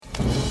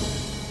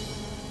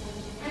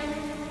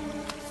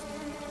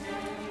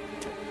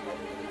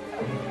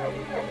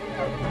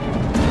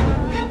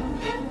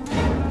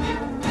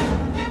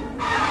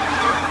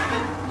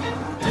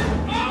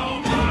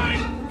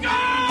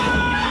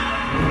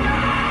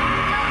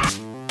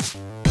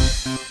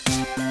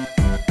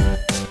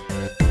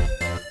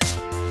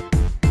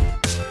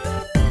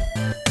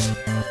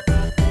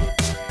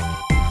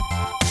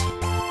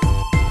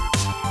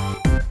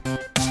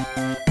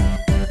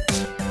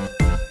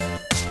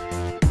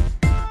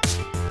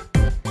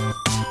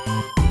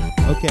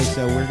Okay,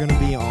 so we're going to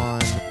be on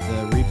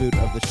the reboot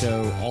of the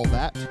show All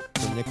That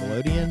from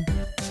Nickelodeon.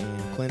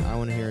 And Clint, I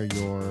want to hear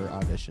your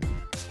audition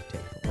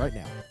tape right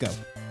now. Go.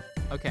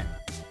 Okay.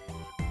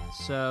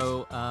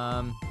 So,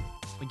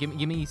 give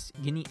me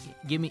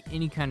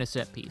any kind of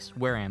set piece.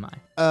 Where am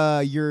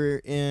I? You're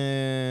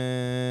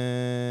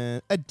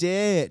in a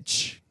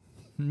ditch.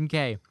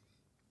 Okay.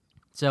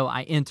 So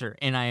I enter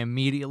and I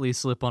immediately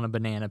slip on a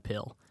banana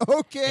peel.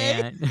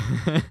 Okay.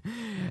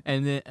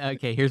 And then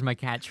here's my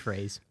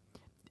catchphrase.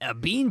 A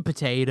bean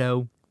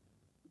potato.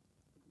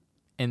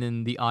 And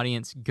then the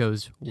audience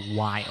goes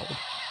wild.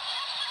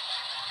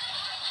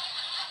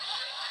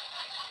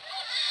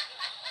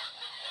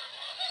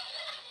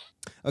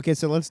 Okay,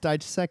 so let's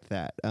dissect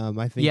that.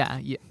 I think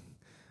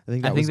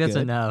That's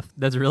enough.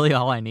 That's really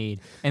all I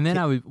need. And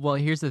then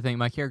here's the thing.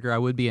 My character, I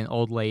would be an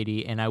old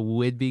lady, and I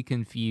would be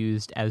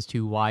confused as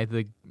to why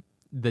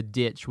the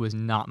ditch was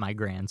not my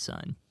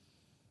grandson.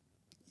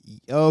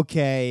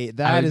 Okay,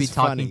 I would be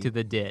funny. talking to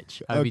the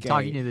ditch. I would be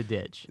talking to the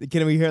ditch.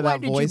 Can we hear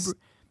that voice?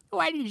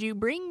 Why did you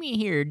bring me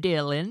here,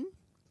 Dylan?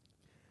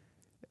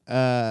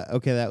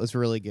 Okay, that was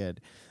really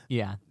good.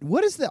 Yeah.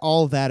 What is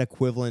all that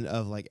equivalent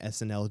of like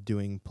SNL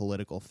doing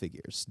political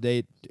figures?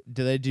 Do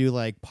they do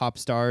like pop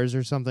stars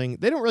or something?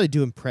 They don't really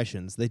do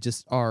impressions. They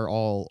just are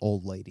all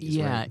old ladies.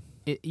 Yeah. Right?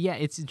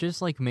 It's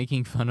just like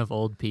making fun of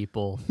old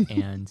people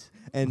and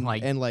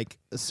like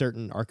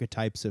certain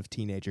archetypes of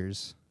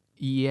teenagers.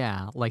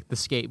 Yeah, like the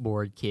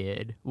skateboard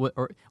kid. What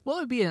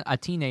would be a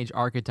teenage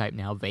archetype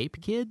now? Vape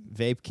kid?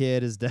 Vape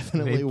kid is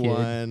definitely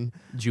one.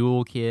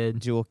 Jewel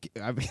kid.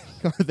 I mean,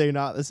 are they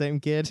not the same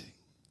kid?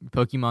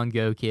 Pokemon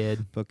Go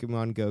kid.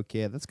 Pokemon Go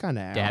kid. That's kind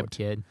of out. Dab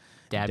kid.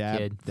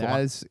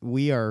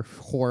 We are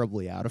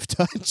horribly out of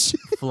touch.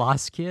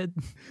 Floss kid.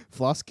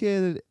 Floss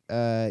kid.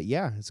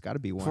 Yeah, it's got to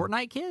be one.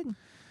 Fortnite kid.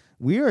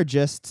 We are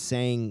just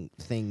saying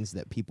things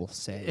that people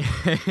say.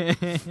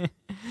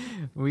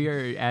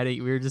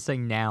 We're just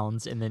saying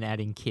nouns and then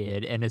adding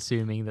kid and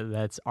assuming that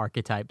that's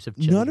archetypes of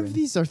children. None of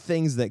these are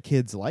things that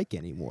kids like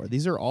anymore.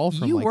 These are all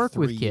from like work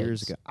 3 with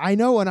years kids. ago. I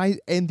know,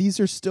 and these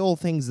are still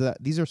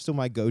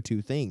my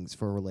go-to things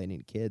for relating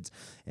to kids.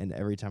 And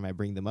every time I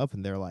bring them up,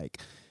 and they're like,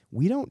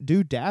 "We don't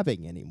do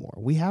dabbing anymore.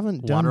 We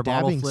haven't done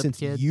dabbing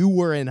since you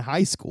were in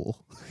high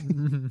school."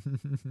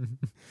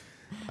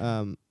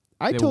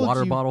 I told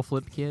water you, bottle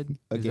flip kid.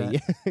 Okay,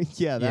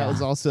 that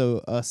was also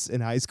us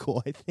in high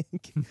school, I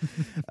think.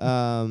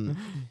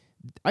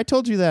 I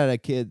told you that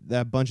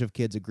a bunch of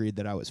kids agreed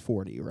that I was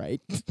 40, right?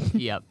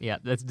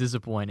 Yep, that's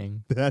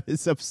disappointing. That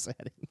is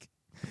upsetting.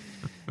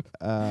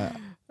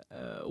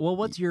 Well,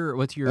 what's your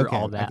okay,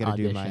 all that I gotta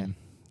audition? Do my,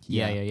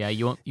 Yeah.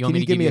 You want me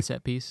to give you a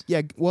set piece?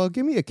 Yeah. Well,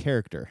 give me a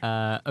character.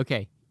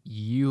 Okay.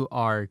 You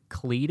are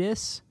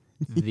Cletus,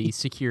 the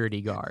security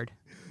guard.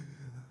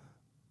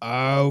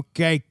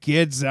 Okay,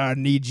 kids, I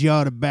need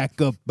y'all to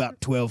back up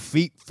about 12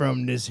 feet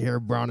from this here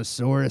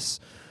brontosaurus.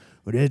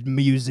 But this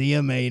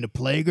museum ain't a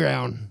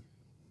playground.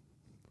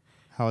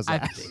 How was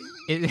that?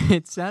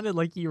 It sounded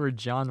like you were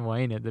John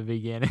Wayne at the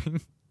beginning.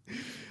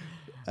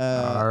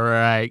 All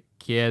right,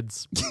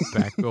 kids,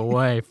 back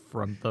away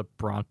from the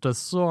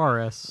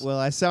brontosaurus. Well,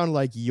 I sound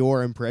like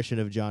your impression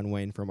of John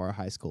Wayne from our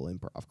high school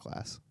improv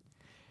class.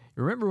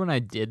 Remember when I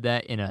did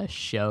that in a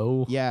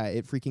show? Yeah,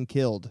 it freaking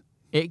killed.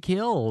 It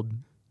killed.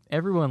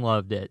 Everyone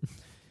loved it.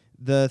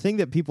 The thing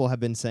that people have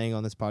been saying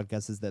on this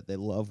podcast is that they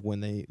love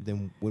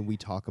when we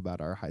talk about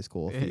our high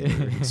school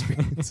theater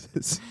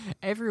experiences.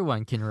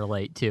 Everyone can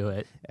relate to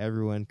it.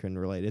 Everyone can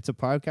relate. It's a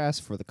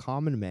podcast for the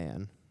common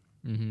man.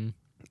 Mm-hmm.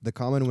 The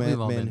common man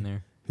been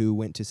there. Who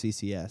went to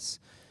CCS.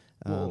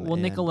 Well,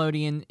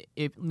 Nickelodeon.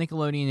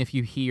 If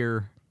you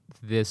hear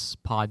this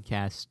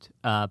podcast,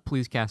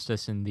 please cast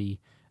us in the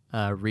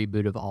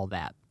reboot of All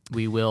That.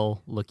 We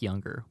will look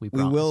younger. We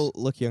promise. We will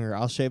look younger.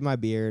 I'll shave my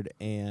beard,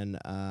 and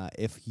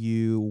if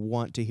you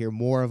want to hear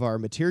more of our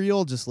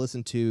material, just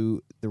listen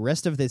to the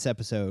rest of this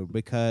episode,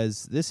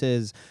 because this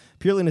is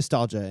purely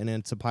nostalgia, and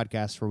it's a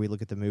podcast where we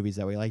look at the movies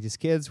that we liked as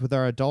kids with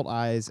our adult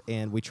eyes,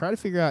 and we try to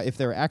figure out if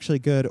they're actually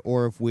good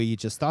or if we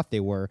just thought they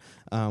were.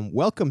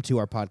 Welcome to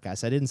our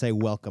podcast. I didn't say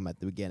welcome at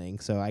the beginning,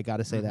 so I got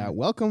to say that.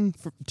 Welcome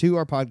to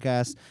our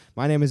podcast.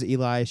 My name is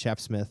Eli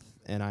Shapsmith,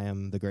 and I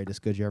am the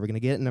greatest good you're ever going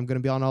to get, and I'm going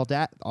to be on all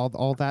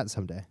that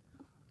someday.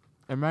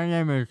 And my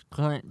name is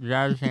Clint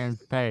Jazz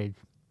Page,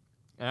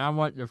 and I'm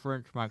what the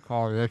French might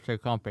call this a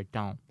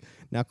compétent.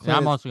 Now, Clint,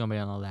 I'm also going to be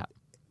on all that.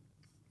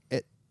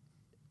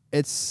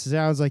 It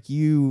sounds like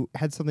you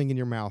had something in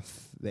your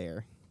mouth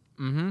there.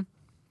 Mm-hmm.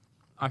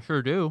 I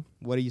sure do.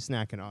 What are you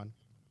snacking on?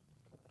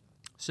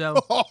 So,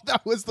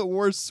 that was the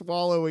worst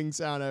swallowing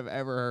sound I've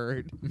ever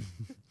heard.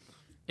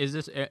 Is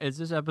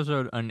this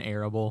episode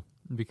unairable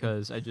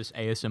because I just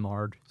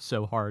ASMR'd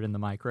so hard in the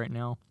mic right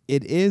now?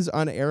 It is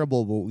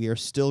unairable, but we are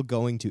still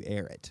going to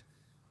air it.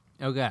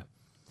 Okay.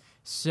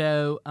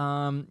 So,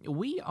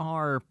 we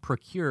are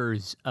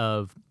procurers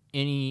of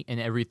any and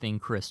everything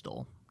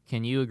crystal.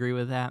 Can you agree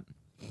with that?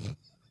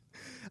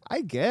 I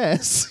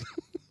guess.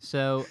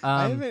 So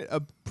I haven't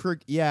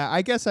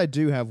I guess I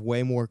do have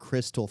way more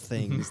crystal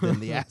things than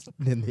the average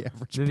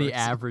person. The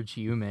average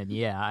human.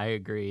 Yeah, I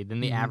agree. Than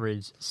the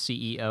average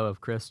CEO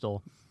of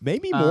Crystal.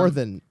 Maybe more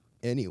than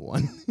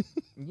anyone.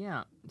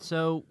 Yeah.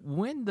 So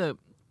when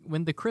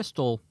the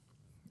Crystal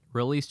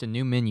released a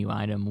new menu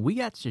item, we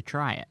got to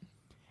try it.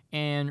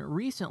 And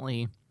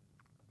recently,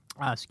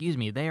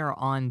 they are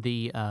on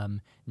the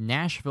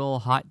Nashville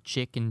Hot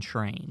Chicken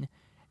train.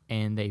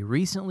 And they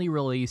recently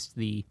released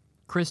the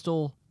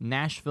Crystal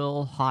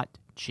Nashville Hot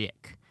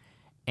Chick.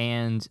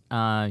 And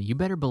you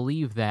better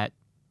believe that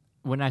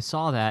when I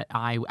saw that,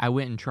 I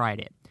went and tried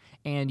it.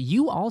 And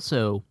you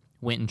also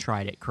went and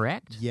tried it,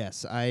 correct?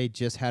 Yes, I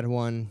just had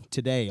one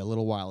today, a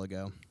little while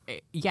ago.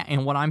 Yeah,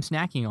 and what I'm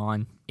snacking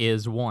on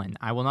is one.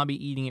 I will not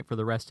be eating it for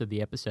the rest of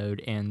the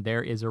episode, and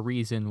there is a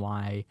reason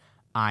why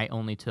I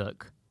only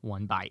took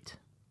one bite.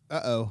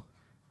 Uh-oh.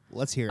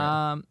 Let's hear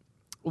it.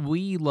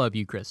 We love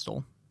you,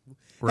 Crystal.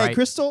 Right? Hey,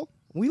 Crystal,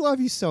 we love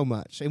you so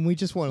much, and we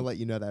just want to let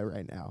you know that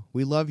right now.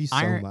 We love you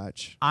so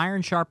much.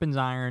 Iron sharpens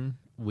iron.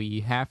 We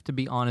have to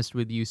be honest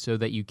with you so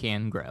that you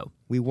can grow.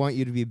 We want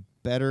you to be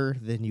better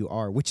than you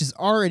are, which is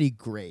already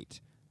great.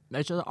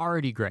 That's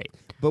already great.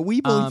 But we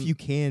believe you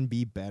can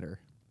be better.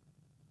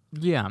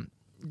 Yeah.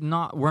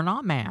 We're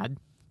not mad.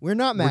 We're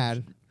not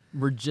mad.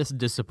 We're just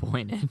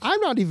disappointed.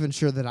 I'm not even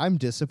sure that I'm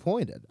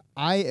disappointed.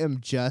 I am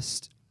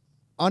just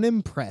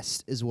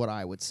unimpressed is what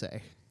I would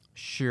say.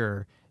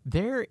 Sure.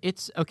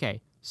 It's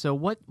okay. So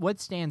what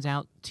stands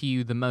out to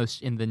you the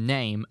most in the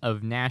name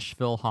of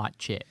Nashville Hot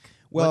Chick?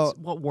 Well,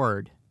 what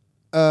word?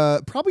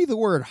 Probably the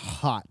word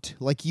hot.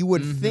 Like you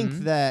would think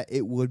that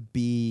it would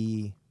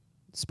be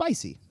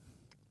spicy.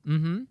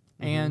 Mm-hmm.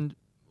 And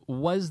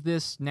was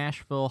this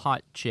Nashville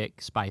Hot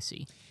Chick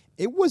spicy?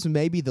 It was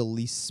maybe the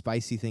least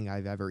spicy thing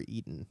I've ever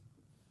eaten.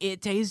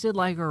 It tasted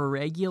like a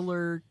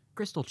regular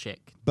Crystal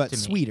Chick, but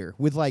sweeter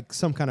with like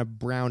some kind of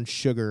brown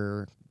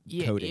sugar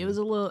coating. It was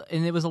a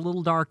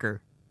little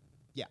darker.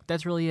 Yeah,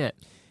 that's really it.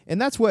 And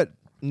that's what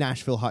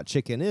Nashville Hot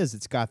Chicken is.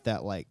 It's got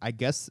that, like, I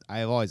guess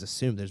I've always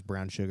assumed there's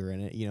brown sugar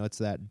in it. You know, it's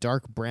that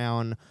dark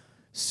brown,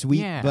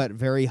 sweet but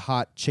very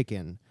hot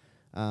chicken.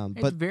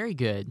 It's very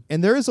good.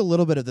 And there is a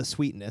little bit of the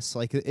sweetness.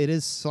 Like, it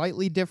is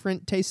slightly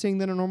different tasting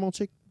than a normal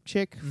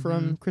chick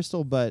from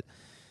Crystal, but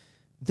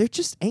there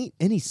just ain't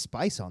any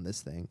spice on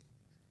this thing.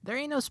 There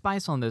ain't no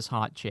spice on this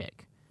Hot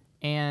Chick.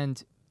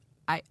 And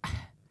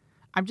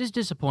I'm just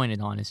disappointed,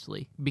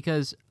 honestly,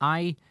 because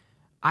I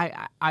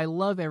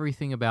love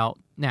everything about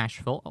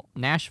Nashville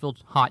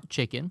Hot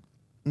Chicken,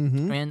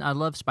 and I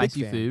love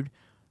spicy food.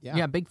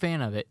 Yeah, big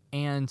fan of it.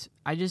 And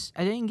I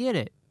didn't get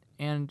it,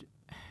 and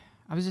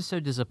I was just so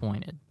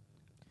disappointed.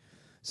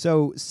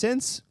 So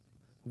since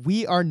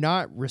we are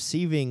not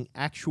receiving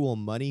actual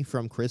money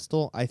from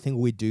Crystal, I think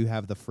we do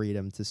have the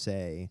freedom to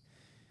say,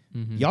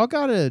 y'all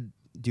gotta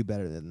do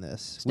better than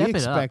this. Step we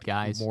expect it up,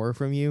 guys. More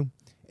from you.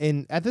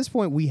 And at this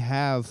point, we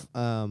have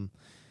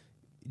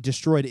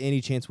destroyed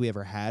any chance we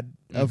ever had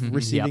of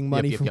receiving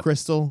money from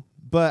Crystal.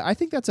 But I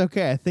think that's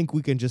okay. I think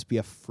we can just be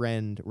a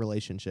friend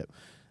relationship.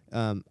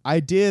 I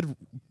did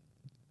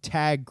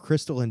tag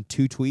Crystal in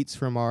 2 tweets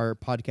from our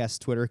podcast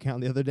Twitter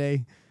account the other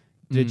day.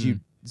 Did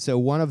you? So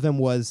one of them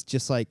was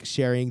just like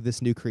sharing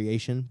this new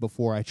creation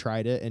before I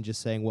tried it and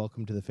just saying,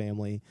 welcome to the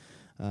family,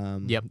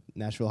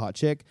 Nashville Hot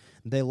Chick.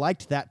 They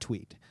liked that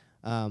tweet.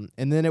 And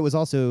then it was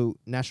also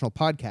National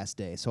Podcast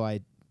Day. So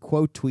I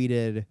quote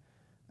tweeted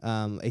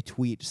a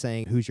tweet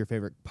saying, who's your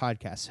favorite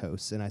podcast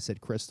host? And I said,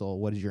 Crystal,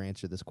 what is your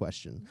answer to this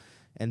question?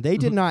 And they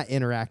did not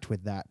interact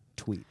with that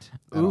tweet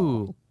at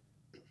all.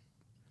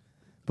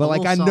 But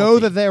like I know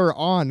that they were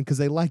on because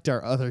they liked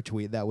our other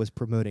tweet that was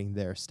promoting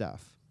their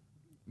stuff.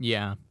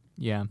 Yeah.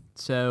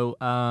 So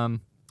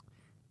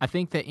I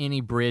think that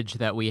any bridge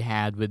that we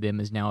had with them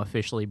is now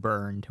officially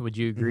burned. Would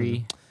you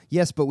agree?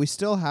 Yes, but we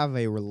still have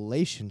a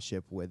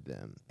relationship with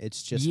them.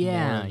 It's just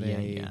yeah.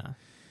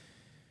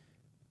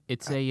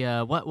 It's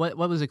what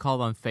was it called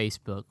on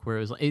Facebook? Where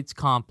it was it's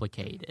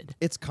complicated.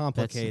 It's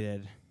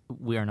complicated.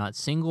 We are not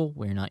single.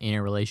 We are not in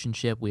a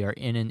relationship. We are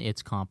in an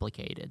it's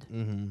complicated.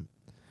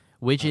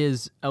 Which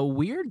is a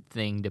weird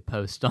thing to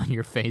post on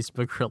your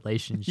Facebook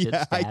relationship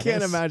status. I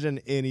can't imagine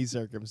any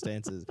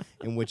circumstances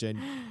in which a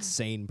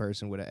sane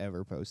person would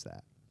ever post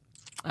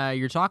that.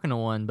 You're talking to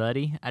one,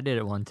 buddy. I did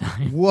it one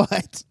time.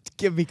 What?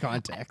 Give me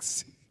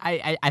context.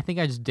 I think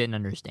I just didn't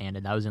understand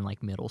it. I was in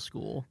like middle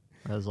school.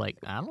 I was like,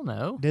 I don't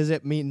know. Does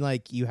it mean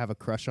like you have a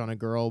crush on a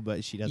girl,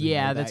 but she doesn't?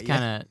 Yeah, know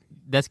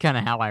that's kind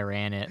of how I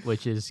ran it,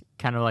 which is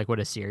kind of like what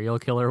a serial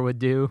killer would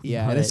do.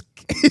 Yeah,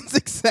 it's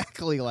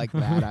exactly like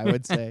that. I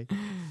would say.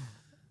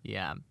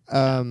 Yeah.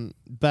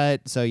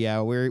 But so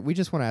yeah, we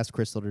just want to ask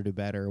Crystal to do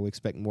better. We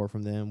expect more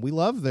from them. We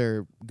love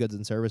their goods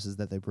and services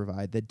that they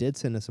provide. They did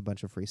send us a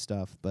bunch of free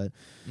stuff, but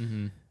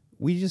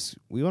we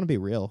want to be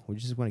real. We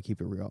just want to keep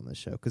it real on this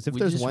show. Because if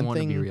there's one thing, we want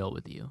to be real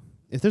with you.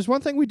 If there's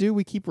one thing we do,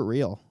 we keep it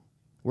real.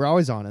 We're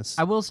always honest.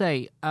 I will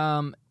say,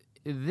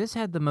 this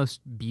had the most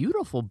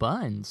beautiful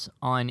buns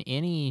on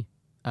any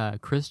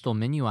crystal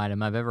menu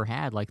item I've ever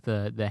had. Like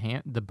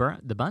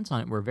the buns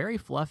on it were very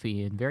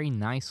fluffy and very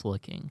nice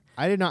looking.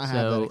 I did not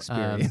have that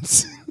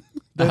experience.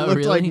 They looked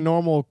really? like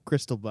normal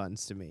crystal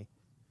buns to me.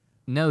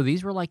 No,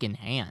 these were like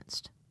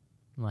enhanced.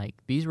 Like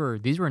these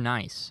were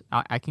nice.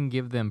 I can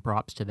give them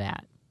props to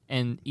that.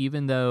 And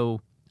even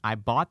though I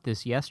bought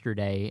this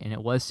yesterday and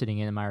it was sitting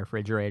in my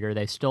refrigerator,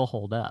 they still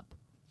hold up.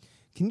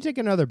 Can you take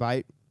another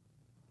bite?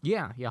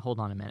 Yeah. Hold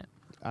on a minute.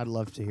 I'd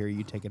love to hear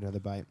you take another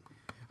bite.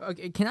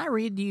 Okay, can I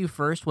read to you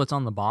first what's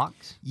on the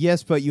box?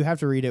 Yes, but you have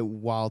to read it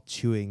while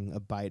chewing a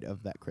bite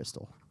of that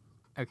crystal.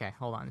 Okay,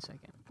 hold on a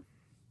second.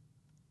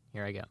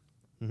 Here I go.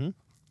 Mm-hmm.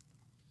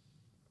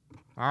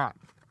 All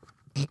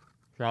right.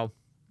 So,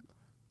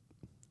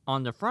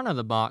 on the front of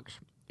the box,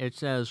 it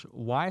says,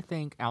 "Why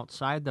think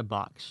outside the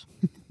box?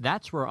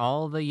 That's where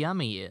all the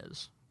yummy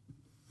is."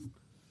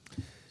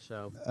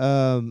 So,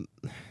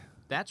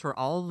 that's where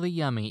all the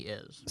yummy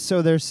is.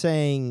 So they're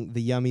saying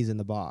the yummy's in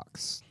the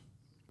box.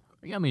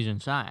 The yummy's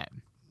inside.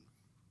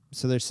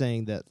 So they're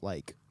saying that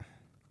like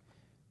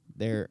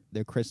their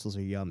crystals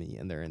are yummy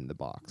and they're in the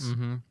box.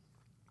 Mm-hmm.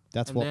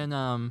 That's and what. Then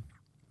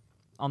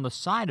on the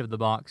side of the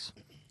box,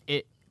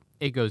 it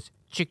goes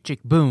chick chick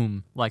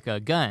boom like a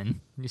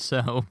gun.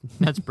 So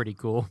that's pretty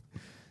cool.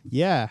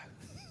 Yeah,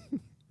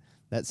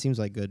 that seems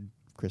like good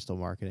crystal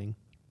marketing.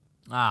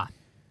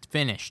 It's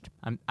finished.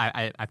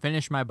 I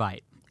finished my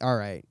bite. All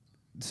right.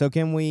 So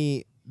can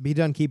we be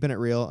done keeping it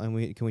real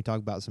and can we talk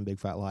about some big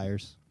fat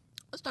liars?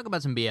 Let's talk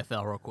about some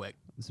BFL real quick.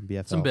 Some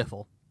BFL. Some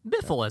Biffle.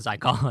 Biffle, as I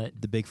call it.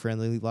 The big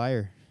friendly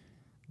liar.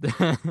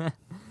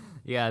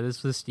 Yeah,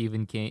 this was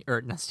Steven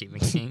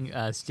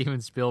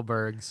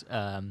Spielberg's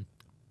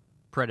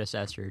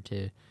predecessor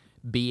to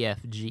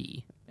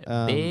BFG.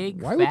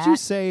 Why would you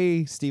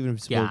say Steven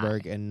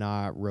Spielberg and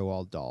not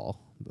Roald Dahl?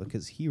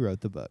 Because he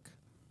wrote the book.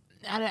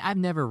 I've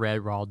never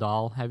read Roald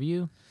Dahl. Have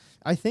you?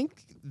 I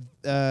think,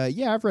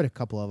 yeah, I've read a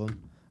couple of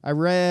them. I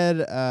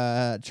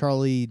read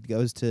Charlie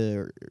Goes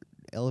to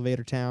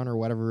Elevator Town or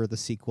whatever the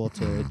sequel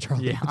to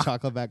Charlie the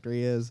Chocolate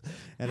Factory is,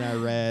 and I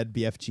read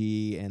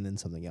BFG and then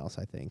something else,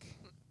 I think.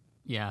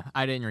 Yeah,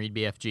 I didn't read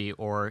BFG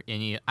or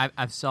any.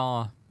 I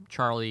saw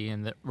Charlie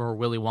or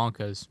Willy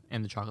Wonka's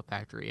in the Chocolate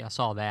Factory. I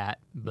saw that,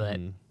 but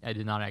I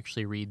did not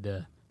actually read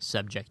the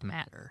subject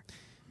matter.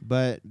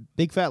 But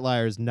Big Fat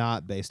Liar is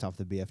not based off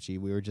the BFG.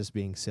 We were just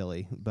being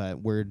silly, but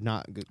we're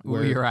not.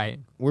 You're right.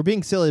 We're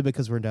being silly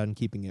because we're done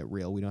keeping it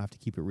real. We don't have to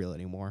keep it real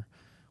anymore.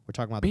 We're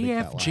talking about the Big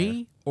Fat Liar.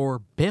 BFG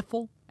or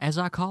Biffle, as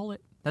I call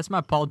it. That's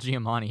my Paul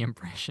Giamatti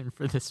impression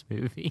for this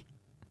movie.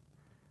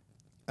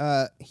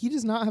 He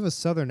does not have a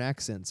southern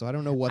accent, so I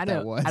don't know what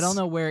that was. I don't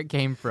know where it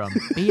came from.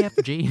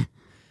 BFG,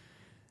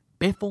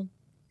 Biffle,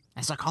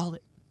 as I call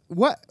it.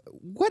 What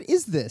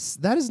is this?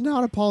 That is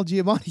not a Paul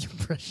Giamatti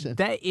impression.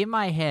 That in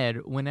my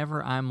head,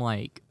 whenever I'm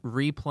like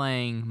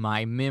replaying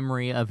my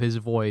memory of his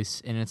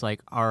voice, and it's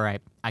like, all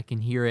right, I can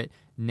hear it.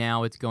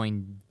 Now it's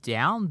going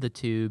down the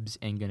tubes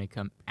and going to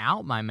come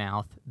out my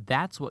mouth.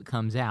 That's what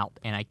comes out,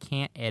 and I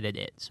can't edit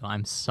it, so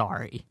I'm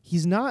sorry.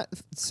 He's not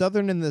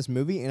Southern in this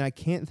movie, and I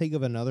can't think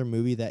of another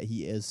movie that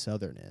he is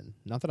Southern in.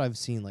 Not that I've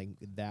seen like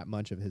that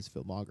much of his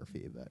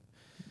filmography, but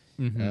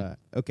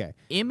okay.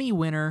 Emmy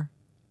winner,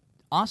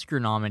 Oscar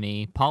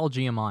nominee, Paul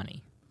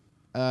Giamatti.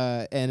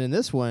 And in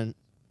this one,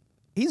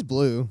 he's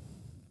blue.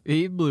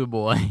 He's blue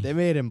boy. They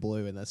made him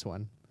blue in this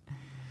one.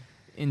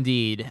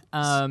 Indeed.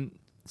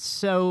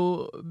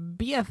 So,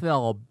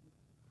 BFL,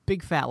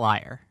 Big Fat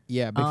Liar.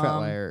 Yeah, Big Fat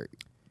Liar.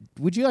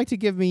 Would you like to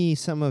give me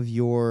some of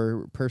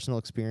your personal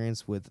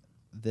experience with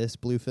this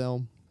blue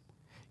film?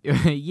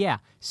 Yeah.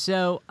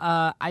 So,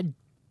 I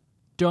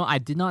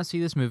did not see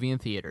this movie in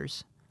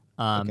theaters.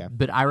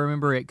 But I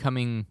remember it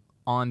coming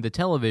on the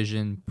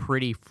television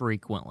pretty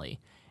frequently,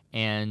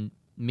 and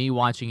me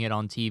watching it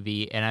on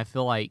TV, and I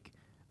feel like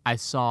I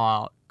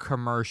saw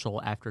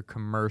commercial after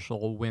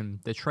commercial when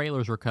the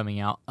trailers were coming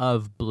out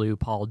of Blue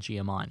Paul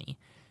Giamatti.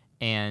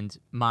 And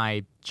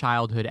my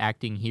childhood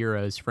acting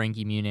heroes,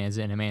 Frankie Muniz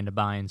and Amanda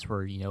Bynes,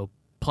 were,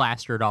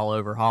 plastered all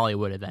over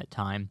Hollywood at that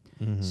time.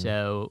 Mm-hmm.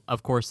 So,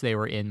 of course, they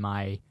were in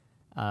my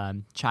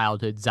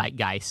childhood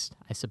zeitgeist,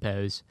 I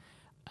suppose.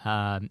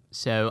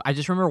 So I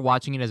just remember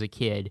watching it as a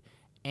kid,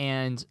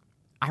 and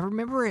I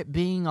remember it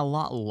being a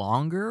lot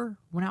longer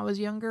when I was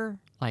younger.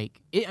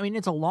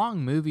 It's a long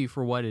movie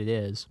for what it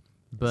is,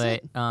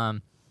 but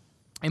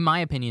in my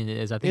opinion, it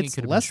is. I think it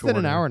could have been shorter. It's less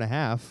than an hour and a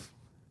half.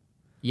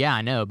 Yeah,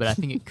 I know, but I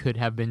think it could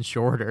have been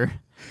shorter.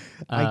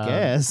 I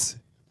guess.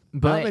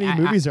 But not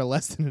many movies are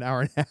less than an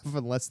hour and a half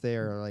unless they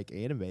are like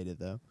animated,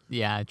 though.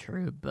 Yeah,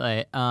 true.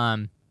 But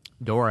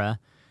Dora,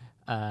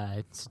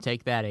 so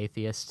take that,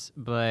 atheists.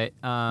 But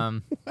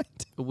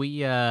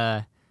we.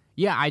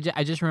 Yeah, I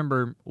just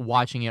remember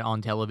watching it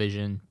on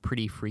television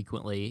pretty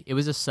frequently. It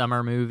was a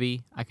summer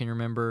movie, I can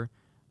remember.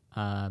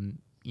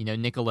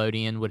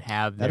 Nickelodeon would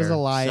have their That is a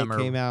lie. Summer...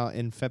 It came out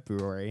in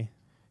February.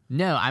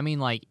 No, I mean,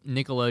 like,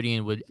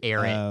 Nickelodeon would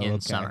air it in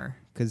summer.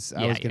 Because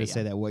I was going to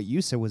say that what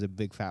you said was a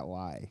big fat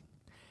lie.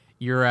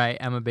 You're right.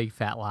 I'm a big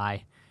fat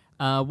lie.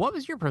 What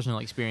was your personal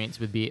experience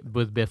with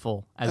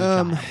Biffle as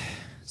a child?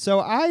 So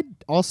I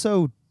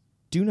also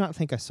do not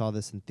think I saw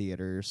this in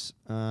theaters.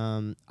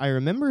 I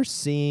remember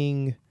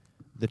seeing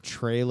the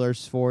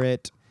trailers for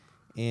it,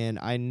 and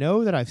I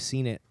know that I've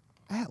seen it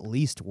at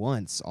least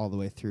once all the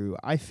way through.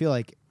 I feel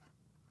like,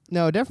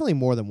 no, definitely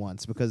more than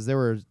once, because there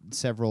were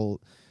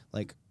several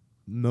like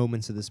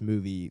moments of this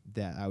movie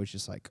that I was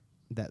just like,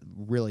 that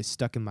really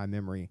stuck in my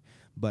memory,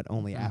 but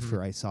only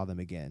after I saw them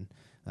again.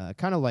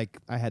 Kind of like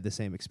I had the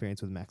same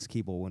experience with Max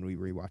Keeble when we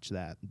rewatched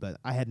that, but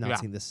I had not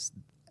seen this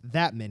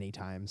that many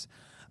times.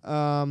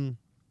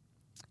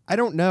 I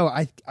don't know.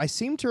 I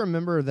seem to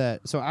remember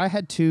that. So I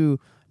had two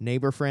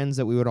neighbor friends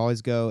that we would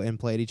always go and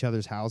play at each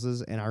other's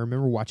houses, and I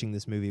remember watching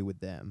this movie with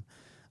them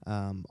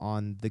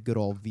on the good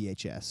old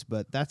VHS.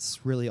 But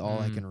that's really all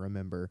I can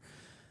remember.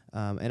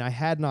 And I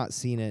had not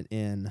seen it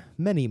in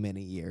many,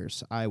 many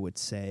years. I would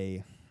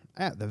say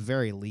at the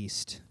very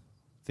least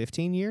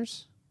 15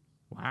 years.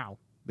 Wow.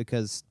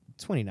 Because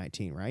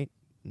 2019, right?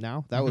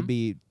 Now? That would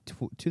be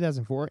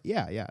 2004.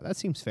 Yeah, that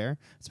seems fair.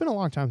 It's been a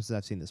long time since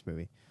I've seen this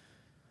movie.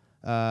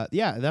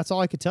 Yeah, that's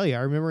all I could tell you. I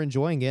remember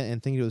enjoying it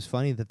and thinking it was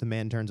funny that the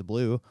man turns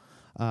blue.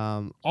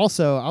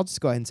 Also, I'll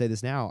just go ahead and say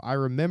this now. I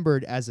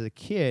remembered as a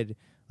kid,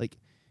 like,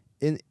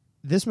 in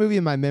this movie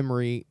in my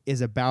memory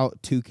is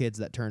about two kids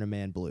that turn a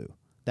man blue.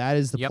 That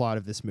is the plot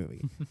of this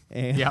movie.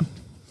 And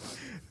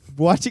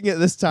watching it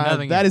this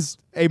time, that is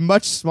a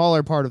much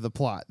smaller part of the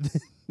plot.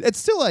 It's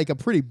still like a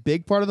pretty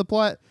big part of the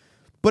plot,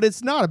 but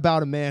it's not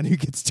about a man who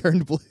gets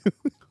turned blue.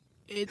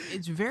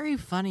 It's very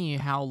funny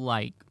how,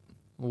 like,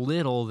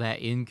 little that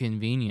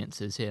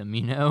inconveniences him,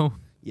 you know?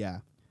 Yeah.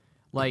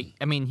 Like,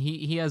 I mean,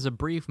 he has a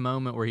brief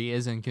moment where he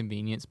is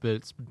inconvenienced, but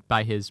it's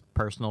by his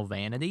personal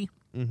vanity,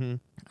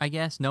 I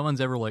guess. No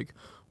one's ever like,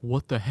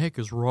 what the heck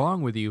is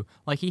wrong with you?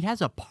 Like, he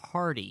has a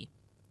party,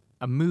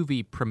 a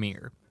movie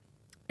premiere,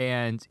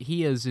 and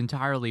he is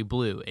entirely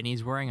blue, and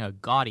he's wearing a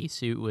gaudy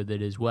suit with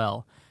it as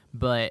well.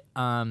 But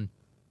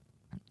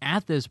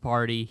at this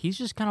party, he's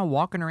just kind of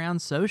walking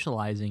around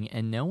socializing,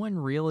 and no one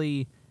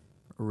really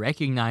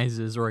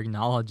recognizes or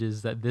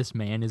acknowledges that this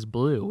man is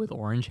blue with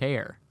orange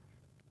hair.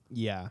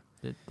 Yeah.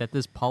 That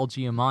this Paul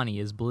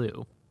Giamatti is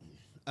blue.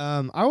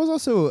 I was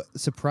also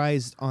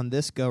surprised on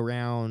this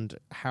go-round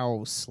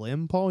how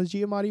slim Paul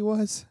Giamatti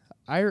was.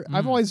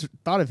 I've always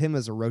thought of him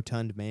as a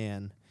rotund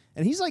man.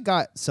 And he's like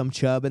got some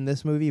chub in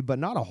this movie, but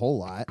not a whole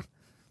lot.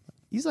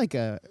 He's like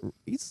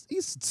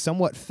he's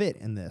somewhat fit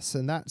in this,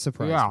 and that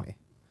surprised me.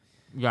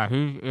 Yeah,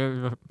 he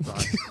is.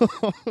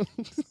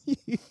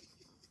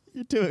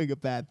 You're doing a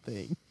bad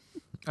thing.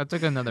 I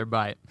took another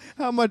bite.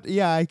 How much?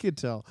 Yeah, I could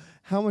tell.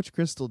 How much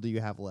Crystal do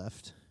you have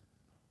left?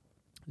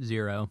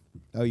 0.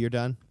 Oh, you're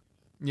done?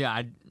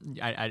 Yeah,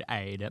 I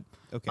ate it.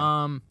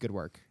 Okay. Good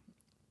work.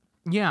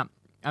 Yeah,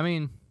 I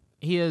mean,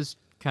 he is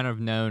kind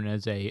of known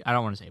as I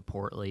don't want to say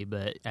portly,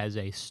 but as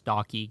a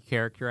stocky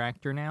character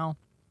actor now.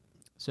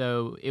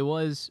 So it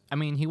was, I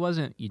mean, he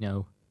wasn't,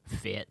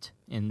 fit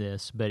in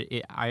this, but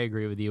I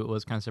agree with you. It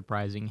was kind of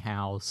surprising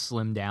how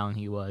slimmed down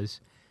he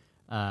was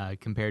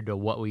compared to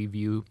what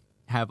we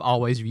have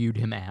always viewed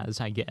him as,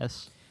 I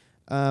guess.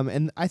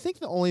 And I think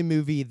the only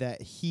movie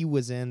that he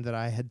was in that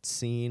I had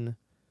seen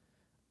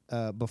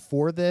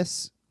before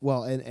this,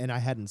 well, and I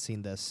hadn't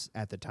seen this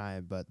at the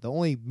time, but the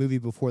only movie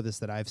before this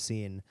that I've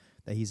seen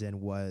that he's in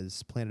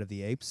was Planet of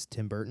the Apes,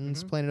 Tim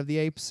Burton's Planet of the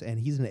Apes, and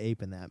he's an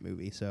ape in that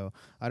movie, so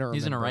I don't remember.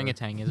 He's an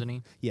orangutan, isn't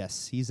he?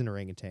 Yes, he's an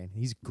orangutan.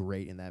 He's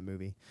great in that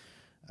movie.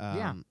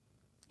 Yeah.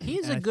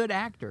 He's a good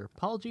actor.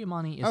 Paul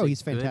Giamatti is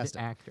he's fantastic.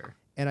 Good actor.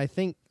 And I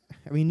think,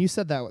 I mean, you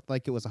said that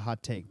like it was a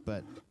hot take,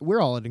 but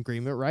we're all in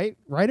agreement, right?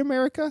 Right,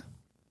 America?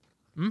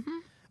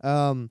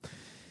 Mm-hmm.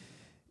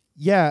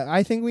 Yeah,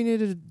 I think we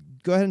need to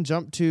go ahead and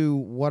jump to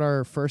what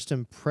our first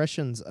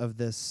impressions of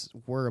this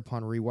were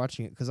upon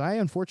rewatching it, because I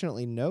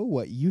unfortunately know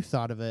what you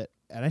thought of it,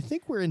 and I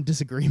think we're in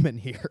disagreement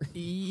here.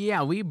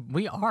 Yeah,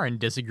 we are in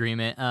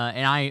disagreement,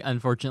 and I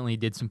unfortunately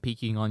did some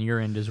peeking on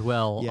your end as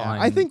well. Yeah,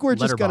 I think we're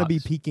just going to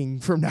be peeking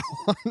from now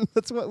on.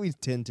 That's what we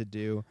tend to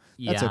do.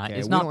 That's okay.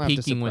 It's not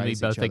peeking when we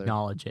both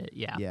acknowledge it.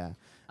 Yeah.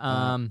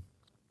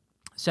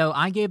 So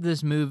I gave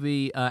this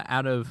movie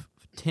out of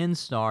 10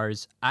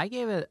 stars. I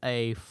gave it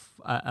a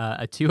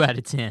 2 out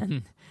of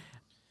 10.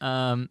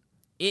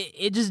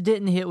 It just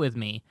didn't hit with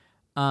me.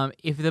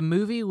 If the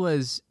movie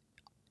was,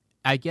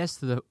 I guess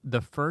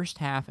the first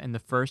half and the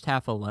first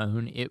half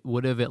alone, it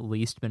would have at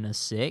least been a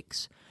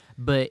 6,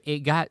 but it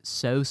got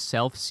so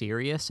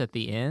self-serious at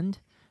the end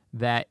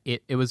that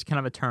it was kind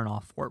of a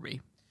turn-off for me.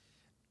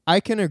 I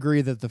can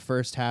agree that the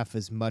first half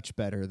is much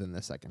better than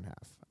the second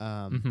half.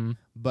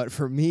 But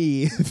for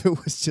me, if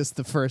it was just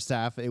the first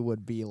half, it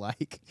would be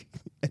like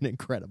an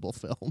incredible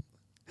film.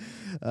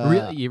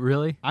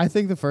 Really? I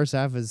think the first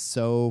half is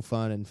so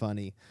fun and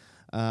funny.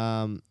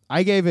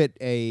 I gave it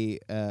a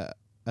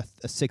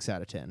 6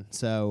 out of 10.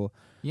 So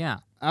yeah,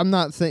 I'm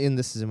not saying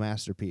this is a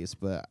masterpiece,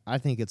 but I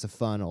think it's a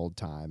fun old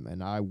time,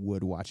 and I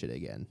would watch it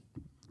again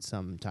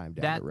sometime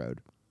down the road.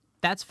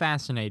 That's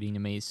fascinating to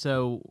me.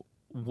 So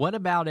what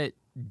about it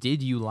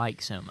did you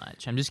like so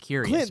much? I'm just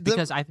curious, Clint,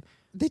 because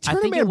they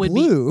turn a man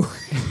blue.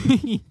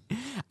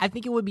 I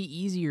think it would be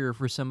easier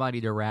for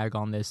somebody to rag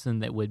on this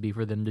than it would be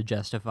for them to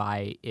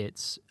justify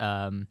its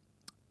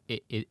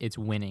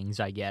winnings,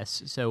 I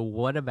guess. So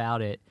what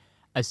about it,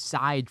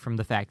 aside from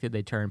the fact that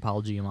they turned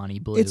Paul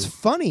Giamatti blue? It's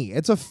funny.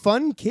 It's a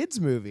fun kids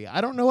movie. I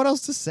don't know what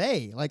else to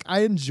say. Like, I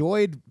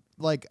enjoyed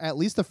at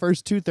least the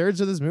first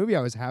 2/3 of this movie.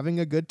 I was having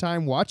a good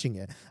time watching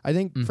it. I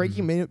think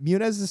Frankie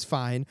Muniz is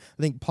fine.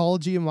 I think Paul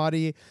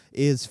Giamatti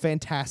is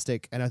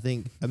fantastic, and I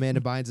think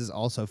Amanda Bynes is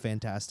also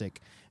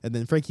fantastic. And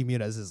then Frankie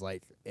Muniz is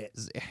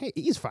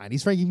he's fine.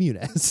 He's Frankie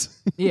Muniz.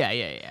 Yeah.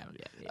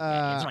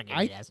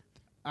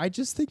 I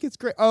just think it's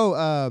great.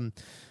 Oh,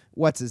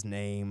 what's his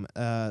name?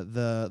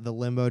 The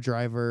limo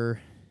driver,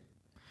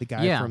 the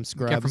guy from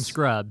Scrubs. Guy from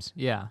Scrubs.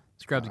 Yeah,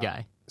 Scrubs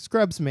guy.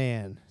 Scrubs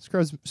Man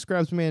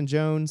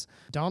Jones.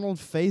 Donald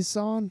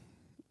Faison.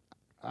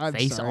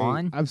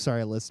 I'm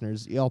sorry,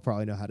 listeners. Y'all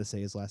probably know how to say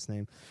his last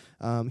name.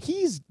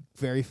 He's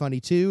very funny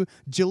too.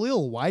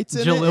 Jaleel White's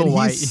in it, and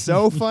he's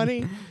so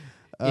funny.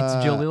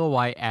 It's Jaleel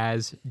White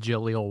as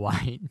Jaleel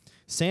White.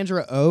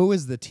 Sandra Oh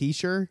is the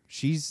teacher.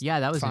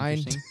 That was fine.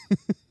 interesting.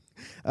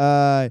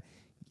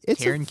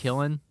 It's Karen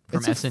Killen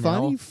from it's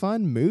SNL. a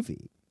fun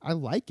movie. I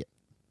like it.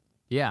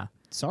 Yeah.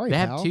 Sorry, they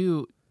pal. have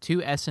two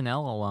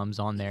SNL alums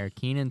on there,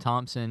 Kenan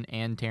Thompson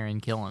and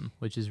Taron Killam,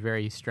 which is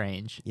very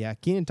strange. Yeah,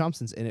 Kenan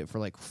Thompson's in it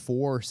for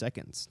 4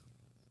 seconds.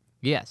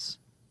 Yes.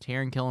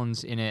 Taron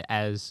Killam's in it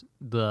as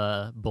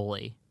the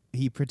bully.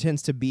 He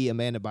pretends to be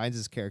Amanda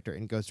Bynes' character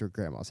and goes to her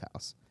grandma's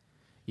house.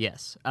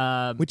 Yes.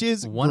 Which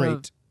is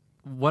great.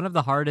 One of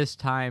the hardest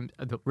times,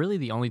 really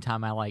the only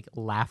time I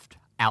laughed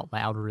out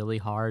loud really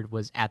hard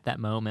was at that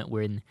moment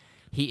when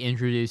he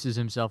introduces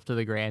himself to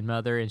the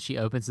grandmother and she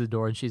opens the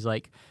door and she's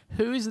like,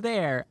 "Who's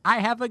there? I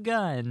have a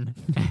gun."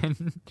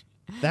 And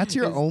that's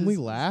your only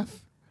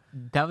laugh?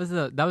 That was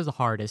the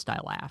hardest I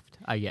laughed,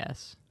 I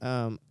guess.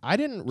 I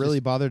didn't really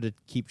bother to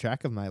keep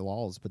track of my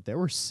lols, but there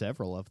were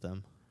several of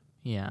them.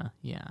 Yeah.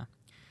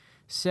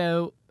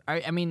 So,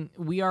 I mean,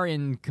 we are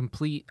in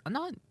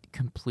not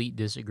complete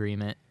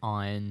disagreement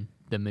on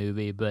the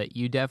movie, but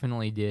you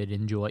definitely did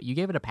enjoy it. You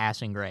gave it a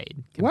passing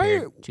grade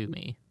compared to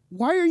me.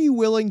 Why are you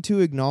willing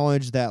to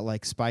acknowledge that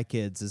Spy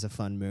Kids is a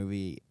fun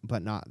movie,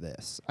 but not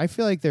this? I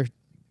feel like they're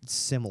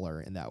similar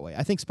in that way.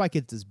 I think Spy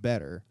Kids is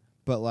better,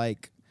 but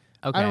okay.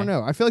 I don't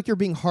know. I feel like you're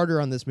being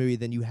harder on this movie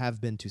than you have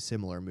been to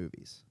similar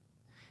movies.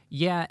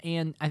 Yeah,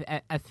 and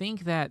I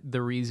think that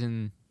the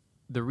reason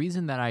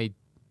that I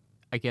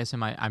guess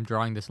I'm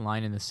drawing this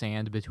line in the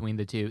sand between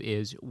the two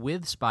is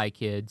with Spy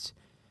Kids,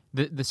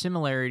 the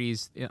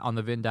similarities on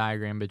the Venn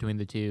diagram between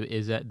the two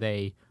is that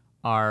they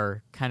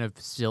are kind of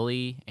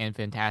silly and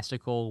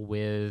fantastical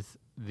with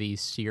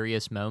these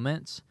serious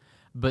moments.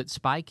 But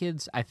Spy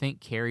Kids, I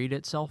think, carried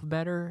itself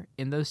better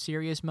in those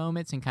serious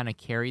moments and kind of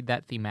carried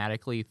that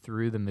thematically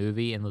through the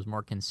movie and was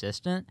more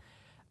consistent.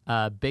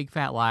 Big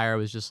Fat Liar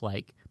was just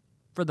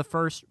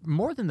for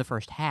more than the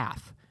first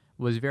half,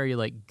 was very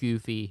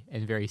goofy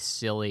and very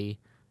silly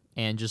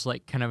and just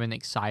kind of an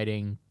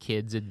exciting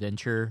kids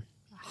adventure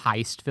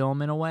heist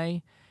film in a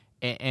way.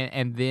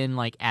 And then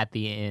at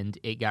the end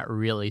it got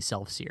really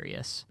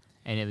self-serious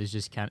and it was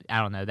just kind of, I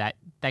don't know, that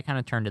kind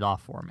of turned it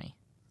off for me.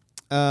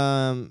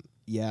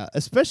 Yeah,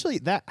 especially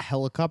that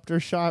helicopter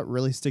shot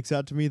really sticks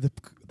out to me.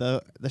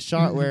 The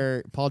shot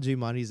where Paul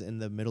Giamatti's in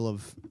the middle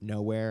of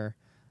nowhere,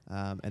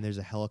 and there's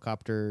a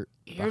helicopter.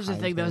 Here's the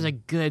thing: that was a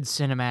good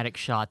cinematic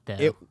shot,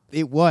 though.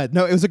 It was.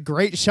 No, it was a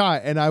great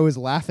shot, and I was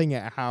laughing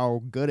at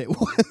how good it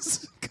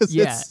was because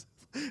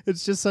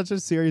it's just such a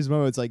serious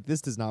moment. It's like,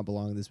 this does not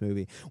belong in this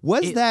movie. It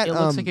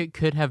looks like it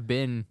could have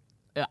been.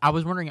 I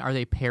was wondering, are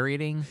they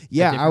parodying?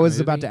 Yeah, I was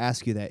about to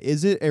ask you that.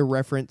 Is it a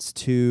reference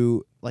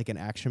to an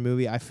action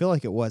movie? I feel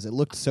like it was. It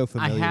looked so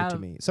familiar to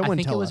me. Someone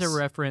tell us.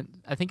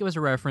 I think it was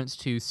a reference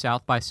to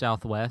South by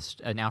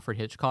Southwest, an Alfred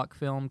Hitchcock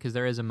film, because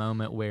there is a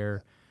moment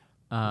where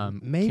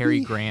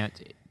Cary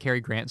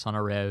Grant's on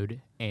a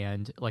road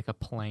and a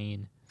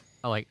plane,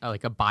 like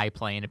a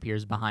biplane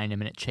appears behind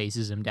him and it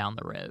chases him down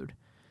the road.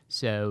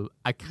 So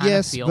I kind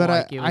of feel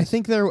like it was...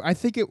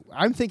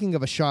 I'm thinking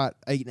of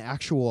an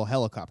actual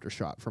helicopter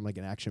shot from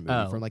an action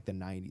movie from the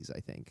 90s, I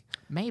think.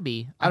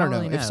 Maybe. I don't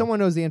know. If someone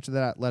knows the answer to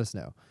that, let us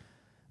know.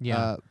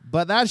 Yeah.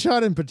 But that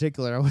shot in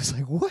particular, I was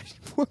like,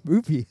 what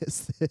movie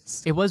is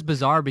this? It was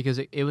bizarre because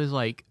it was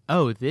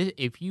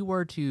if you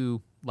were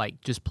to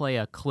just play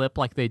a clip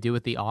like they do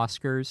with the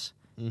Oscars,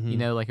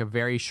 a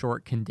very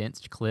short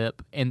condensed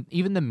clip, and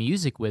even the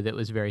music with it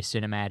was very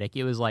cinematic.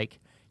 It was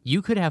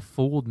you could have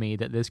fooled me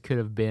that this could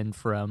have been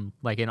from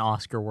an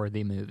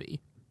Oscar-worthy movie.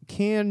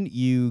 Can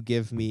you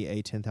give me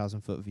a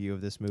 10,000-foot view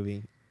of this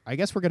movie? I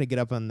guess we're going to get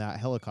up on that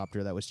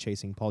helicopter that was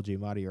chasing Paul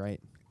Giamatti,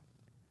 right?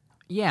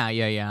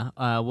 Yeah.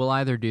 We'll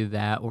either do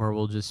that or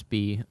we'll just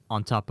be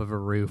on top of a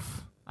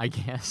roof, I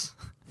guess.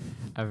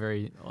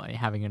 Having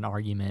an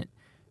argument.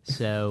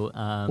 So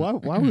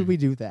why would we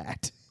do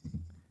that?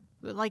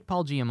 Like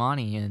Paul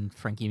Giamatti and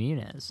Frankie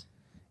Muniz.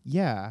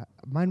 Yeah,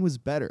 mine was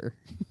better.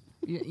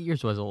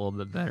 Yours was a little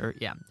bit better.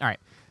 Yeah. All right.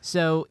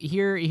 So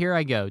here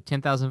I go.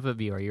 10,000-foot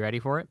view. Are you ready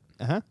for it?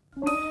 Uh-huh.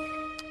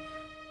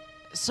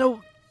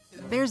 So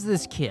there's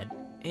this kid,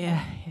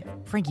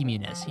 Frankie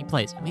Muniz. He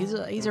plays him.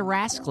 He's a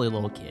rascally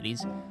little kid.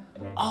 He's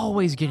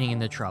always getting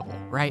into trouble,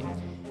 right?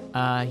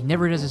 He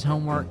never does his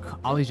homework,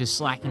 always just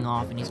slacking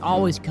off, and he's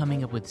always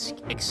coming up with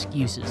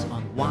excuses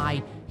on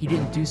why he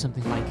didn't do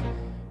something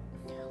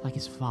like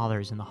his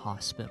father's in the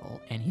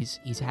hospital, and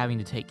he's having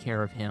to take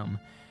care of him.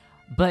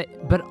 But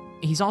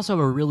he's also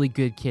a really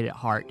good kid at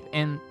heart,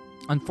 and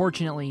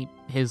unfortunately,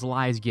 his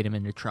lies get him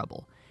into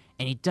trouble.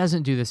 And he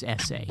doesn't do this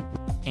essay,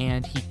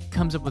 and he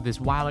comes up with this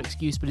wild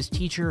excuse, but his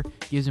teacher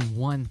gives him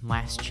one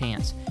last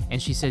chance,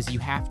 and she says, you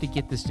have to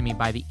get this to me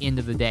by the end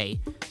of the day.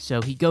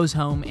 So he goes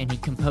home and he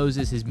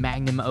composes his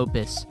magnum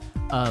opus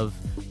of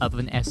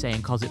an essay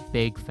and calls it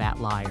Big Fat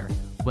Liar.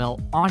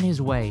 Well, on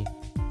his way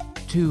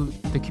to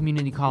the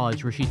community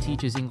college where she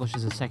teaches English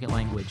as a second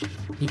language,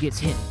 he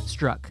gets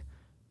struck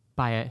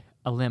by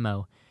a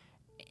limo,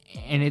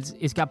 and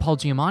it's got Paul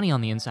Giamatti on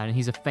the inside, and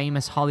he's a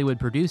famous Hollywood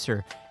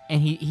producer. And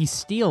he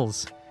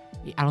steals,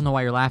 I don't know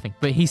why you're laughing,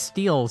 but he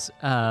steals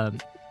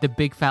the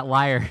Big Fat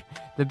Liar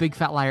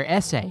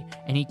essay,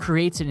 and he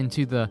creates it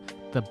into the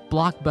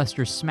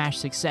blockbuster smash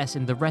success.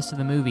 And the rest of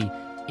the movie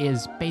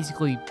is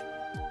basically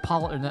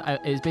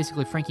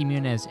Frankie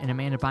Muniz and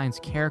Amanda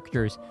Bynes'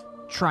 characters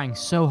trying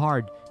so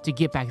hard to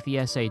get back the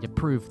essay to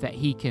prove that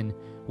he can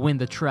win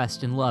the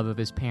trust and love of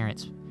his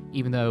parents,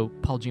 even though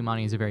Paul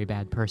Giamatti is a very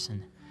bad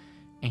person.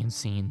 And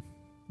scene.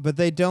 But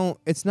they don't,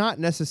 it's not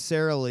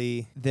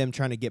necessarily them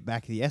trying to get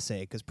back the essay,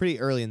 because pretty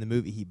early in the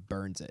movie he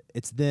burns it.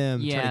 It's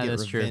them trying to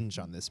get revenge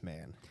on this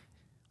man.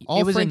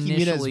 All Frankie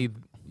Muniz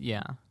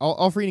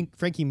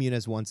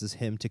wants is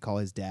him to call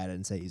his dad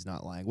and say he's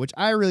not lying, which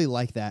I really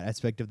like that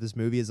aspect of this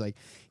movie. Is like,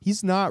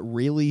 he's not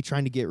really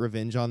trying to get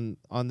revenge on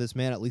this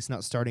man, at least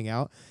not starting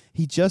out.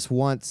 He just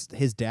wants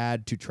his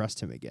dad to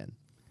trust him again.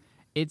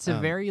 It's a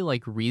very,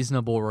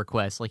 reasonable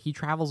request. Like, he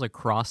travels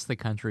across the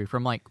country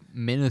from,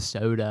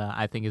 Minnesota,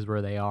 I think is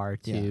where they are,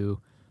 to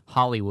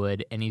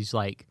Hollywood, and he's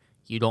like,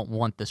 you don't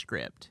want the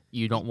script.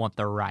 You don't want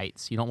the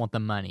rights. You don't want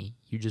the money.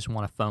 You just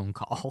want a phone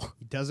call.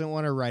 He doesn't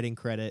want a writing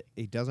credit.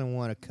 He doesn't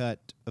want a cut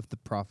of the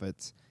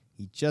profits.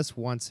 He just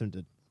wants him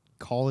to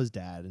call his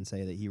dad and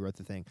say that he wrote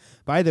the thing.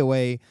 By the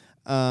way,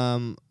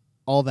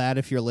 all that,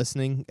 if you're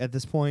listening at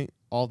this point,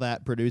 all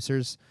that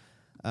producers,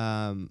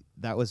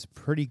 that was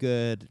pretty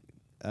good.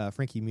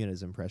 Frankie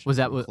Muniz impression. Was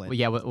that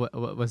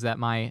was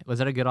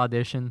that a good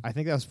audition? I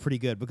think that was pretty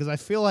good, because I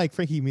feel like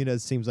Frankie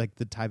Muniz seems like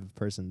the type of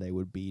person they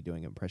would be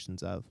doing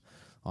impressions of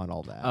on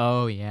all that.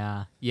 Oh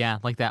yeah,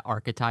 like that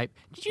archetype.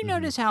 Did you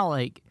notice how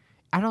I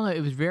don't know,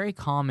 it was very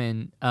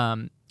common.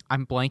 I'm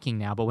blanking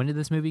now, but when did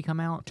this movie come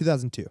out?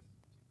 2002.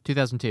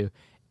 2002.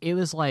 It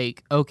was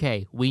like,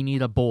 okay, we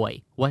need a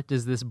boy. What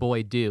does this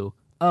boy do?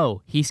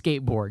 Oh, he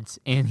skateboards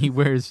and he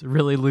wears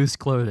really loose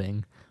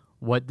clothing.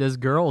 What does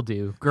girl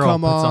do? Girl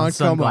puts on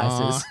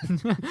sunglasses.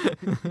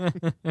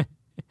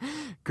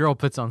 Girl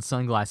puts on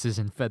sunglasses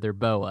and feather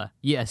boa.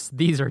 Yes,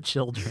 these are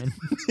children.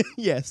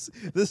 Yes,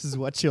 this is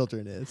what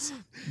children is.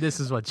 This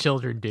is what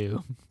children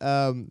do.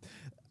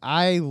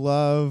 I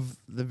love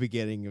the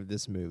beginning of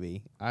this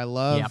movie. I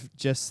love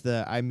just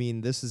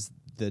this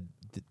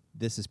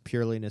is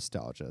purely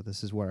nostalgia.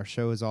 This is what our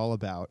show is all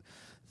about.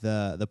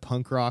 The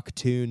punk rock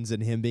tunes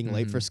and him being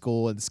late for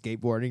school and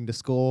skateboarding to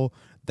school.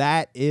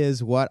 That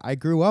is what I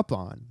grew up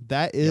on.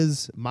 That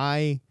is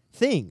my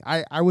thing.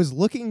 I was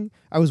watching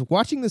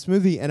this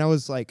movie and I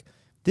was like,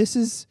 this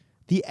is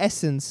the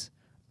essence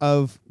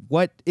of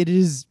what it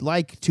is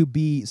like to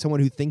be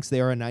someone who thinks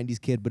they are a 90s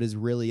kid but is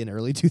really an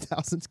early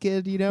 2000s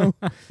kid, you know?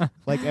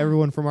 Like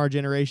everyone from our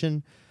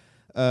generation.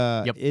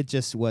 It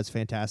just was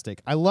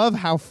fantastic. I love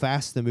how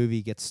fast the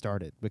movie gets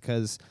started,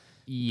 because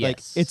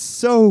it's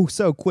so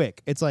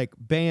quick. It's like,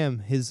 bam,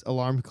 his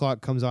alarm clock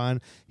comes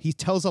on. He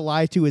tells a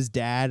lie to his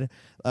dad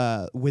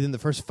within the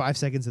first 5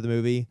 seconds of the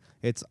movie.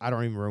 I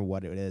don't even remember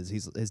what it is.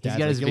 His dad's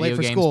got his video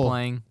games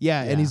playing.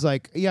 Yeah, and he's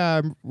like, yeah,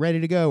 I'm ready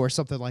to go, or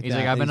something like that. He's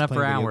like, I've been up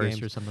for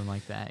hours or something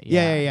like that.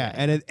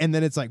 Yeah. And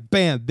then it's like,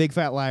 bam, Big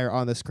Fat Liar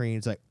on the screen.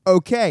 It's like,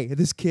 okay,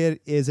 this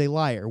kid is a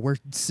liar. We're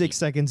 6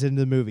 seconds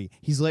into the movie.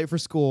 He's late for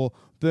school.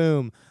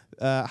 Boom.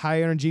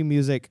 High energy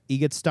music. He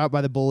gets stopped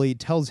by the bully,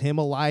 tells him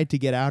a lie to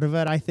get out of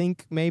it, I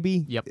think,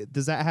 maybe. Yep.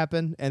 Does that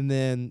happen? And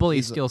then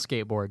bullies still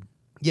skateboard.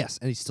 Yes,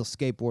 and he's still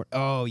skateboard.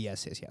 Oh,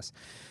 yes.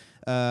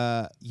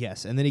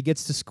 Yes, and then he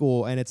gets to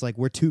school, and it's like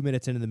we're 2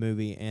 minutes into the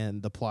movie,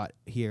 and the plot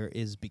here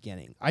is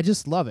beginning. I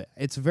just love it.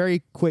 It's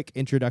very quick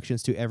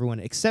introductions to everyone,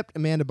 except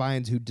Amanda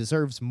Bynes, who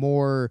deserves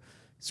more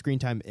screen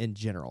time in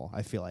general.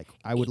 I feel like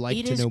I would like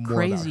to know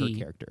more about her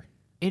character.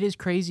 It is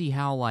crazy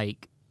how,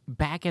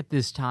 back at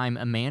this time,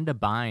 Amanda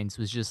Bynes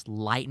was just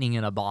lightning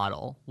in a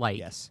bottle.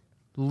 Yes.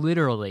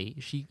 Literally.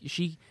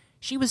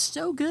 She was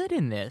so good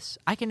in this.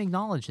 I can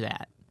acknowledge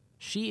that.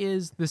 She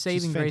is the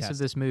saving grace of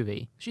this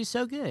movie. She's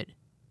so good.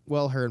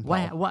 Well, her and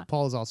Paul.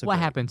 Paul is also What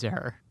great. happened to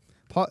her?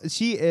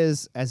 She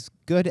is as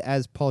good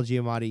as Paul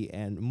Giamatti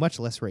and much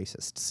less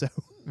racist. So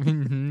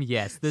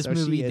Yes, this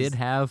movie did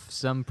have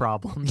some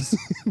problems.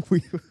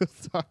 We will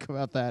talk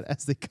about that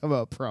as they come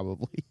up,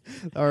 probably.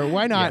 Or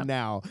why not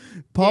now?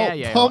 Paul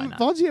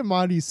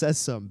Giamatti says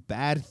some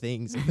bad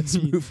things in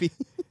this movie.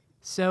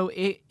 So,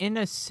 in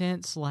a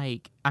sense,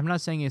 like, I'm not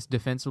saying it's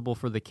defensible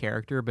for the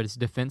character, but it's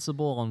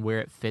defensible on where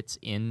it fits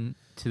into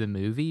the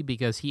movie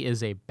because he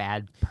is a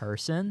bad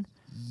person.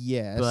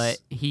 Yes. But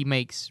he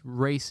makes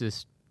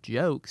racist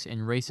jokes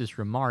and racist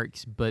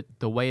remarks, but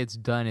the way it's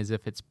done is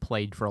if it's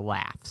played for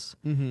laughs.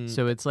 Mm-hmm.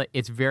 So it's like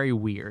it's very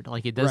weird.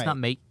 Like it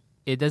doesn't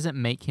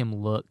make him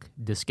look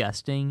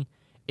disgusting.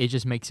 It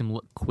just makes him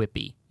look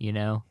quippy, you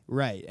know?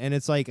 Right. And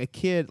it's like a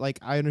kid, like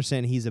I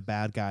understand he's a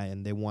bad guy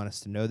and they want us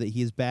to know that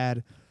he's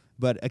bad,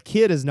 but a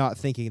kid is not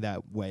thinking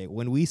that way.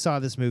 When we saw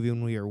this movie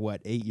when we were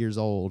 8 years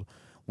old,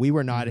 we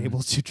were not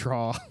able to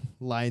draw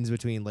lines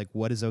between like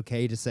what is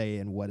okay to say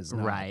and what is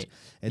not. Right.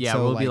 And yeah,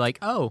 so, we'll be like,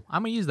 oh,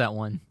 I'm going to use that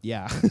one.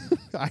 Yeah.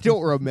 I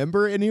don't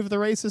remember any of the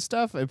racist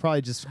stuff. It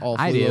probably just all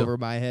flew over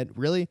my head.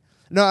 Really?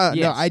 No,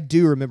 no, I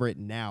do remember it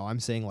now. I'm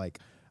saying like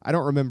I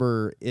don't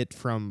remember it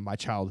from my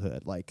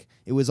childhood. Like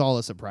it was all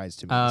a surprise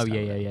to me. Oh,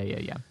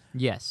 yeah.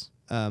 Yes.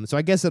 So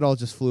I guess it all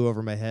just flew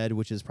over my head,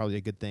 which is probably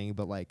a good thing,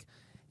 but like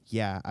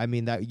yeah, I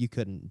mean that you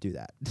couldn't do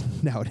that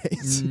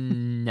nowadays.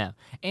 No.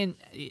 And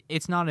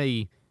it's not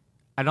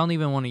I don't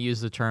even want to use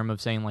the term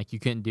of saying like you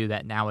couldn't do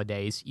that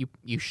nowadays.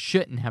 You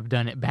shouldn't have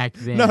done it back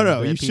then.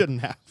 No, you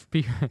shouldn't have.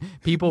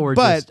 People were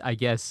just, I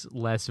guess,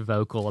 less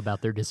vocal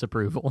about their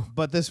disapproval.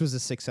 But this was a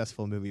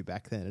successful movie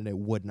back then, and it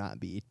would not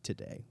be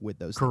today with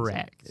those.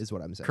 Correct. Things is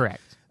what I'm saying.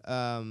 Correct.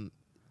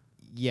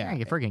 Yeah.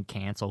 Freaking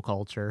cancel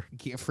culture.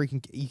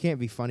 You can't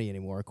be funny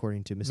anymore,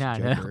 according to Mr.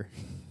 Joker.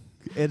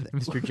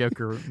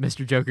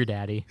 Mr. Joker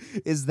Daddy.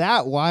 Is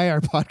that why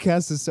our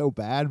podcast is so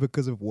bad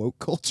because of woke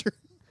culture?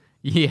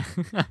 Yeah,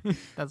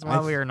 that's why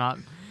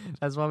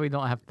That's why we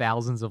don't have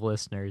thousands of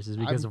listeners. Is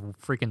because of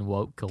freaking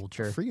woke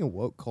culture. Freaking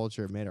woke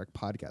culture made our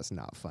podcast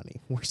not funny.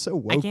 We're so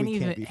woke. Can't be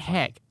funny.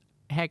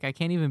 Heck, I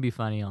can't even be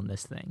funny on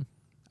this thing.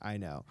 I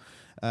know.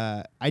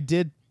 I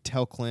did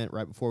tell Clint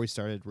right before we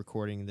started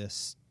recording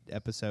this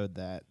episode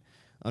that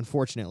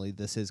unfortunately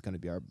this is going to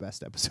be our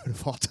best episode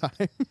of all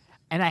time.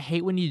 And I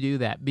hate when you do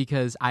that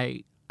because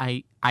I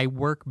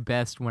work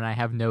best when I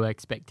have no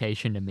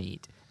expectation to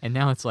meet. And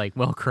now it's like,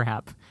 well,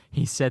 crap.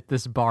 He set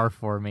this bar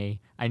for me.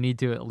 I need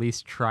to at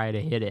least try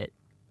to hit it.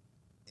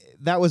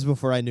 That was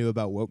before I knew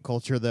about woke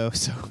culture, though,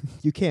 so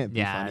you can't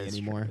be funny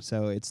anymore. True.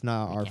 So it's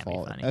not our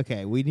fault.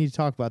 Okay, we need to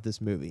talk about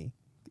this movie.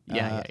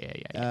 Yeah.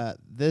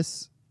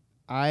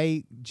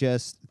 I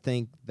just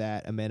think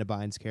that Amanda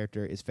Bynes'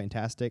 character is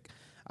fantastic.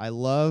 I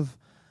love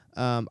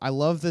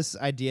this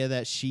idea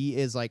that she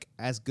is like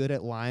as good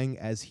at lying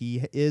as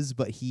he is,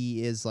 but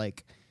he is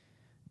like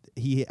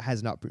he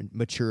has not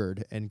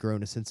matured and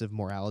grown a sense of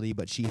morality,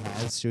 but she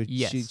has. So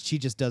she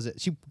just does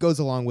it. She goes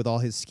along with all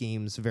his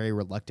schemes very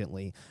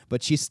reluctantly,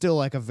 but she's still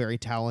like a very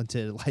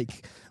talented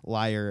like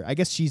liar. I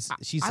guess she's.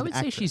 I would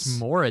say she's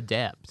more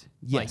adept.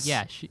 Yes. Like,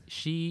 yeah.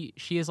 She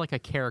is like a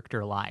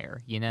character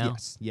liar. You know.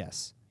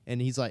 Yes.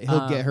 And he's like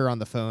he'll get her on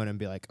the phone and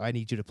be like, I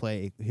need you to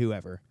play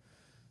whoever.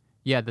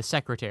 Yeah, the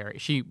secretary.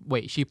 She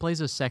plays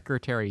a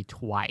secretary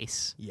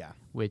twice. Yeah.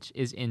 Which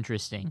is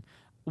interesting.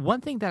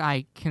 One thing that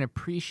I can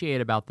appreciate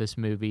about this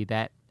movie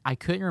that I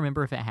couldn't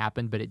remember if it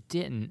happened, but it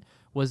didn't,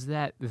 was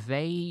that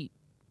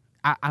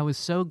I was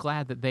so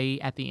glad that they,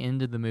 at the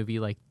end of the movie,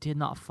 like, did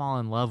not fall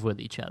in love with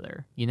each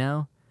other, you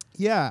know?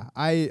 Yeah,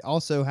 I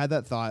also had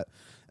that thought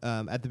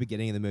at the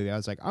beginning of the movie. I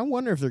was like, I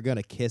wonder if they're going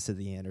to kiss at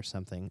the end or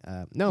something.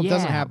 No, it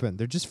doesn't happen.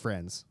 They're just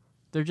friends.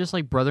 They're just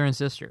like brother and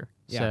sister.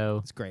 Yeah, so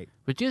it's great.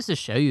 But just to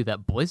show you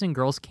that boys and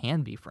girls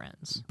can be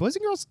friends. Boys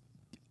and girls,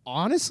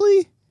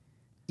 honestly,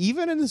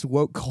 even in this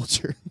woke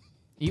culture,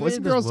 boys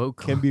and girls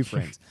can be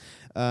friends.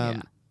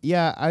 And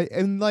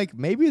like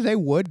maybe they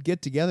would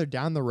get together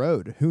down the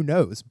road. Who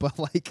knows? But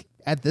like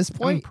at this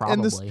point,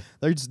 probably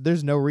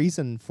there's no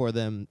reason for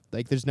them.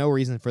 Like there's no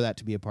reason for that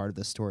to be a part of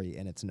the story,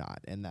 and it's not.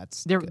 And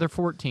that's they're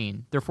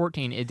 14. They're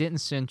 14. It didn't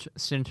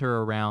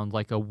center around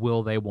like a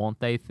will they won't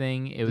they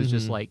thing. It was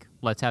just like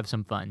let's have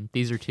some fun.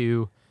 These are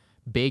two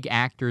big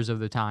actors of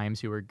the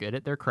times who are good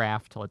at their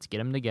craft. Let's get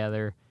them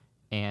together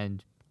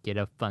and get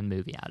a fun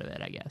movie out of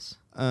it, I guess.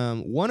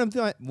 One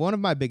of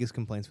my biggest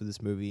complaints with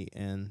this movie,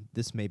 and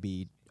this may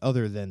be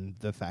other than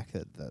the fact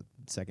that the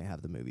second half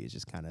of the movie is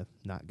just kind of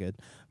not good,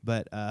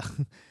 but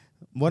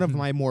one of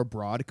my more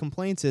broad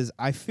complaints is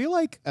I feel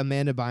like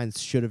Amanda Bynes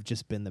should have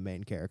just been the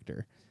main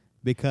character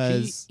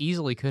because she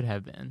easily could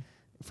have been.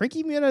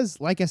 Frankie Muniz,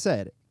 like I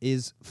said,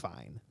 is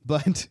fine,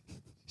 but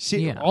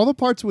all the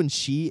parts when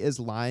she is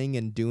lying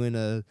and doing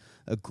a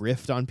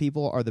grift on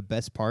people are the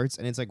best parts,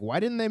 and it's like, why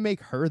didn't they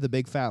make her the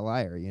big fat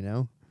liar, you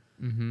know?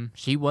 Mm-hmm.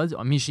 She was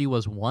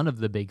one of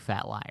the big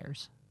fat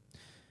liars.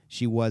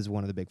 She was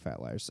one of the big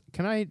fat liars.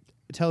 Can I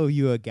tell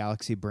you a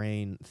Galaxy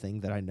Brain thing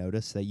that I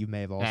noticed that you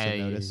may have also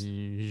noticed?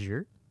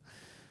 Sure.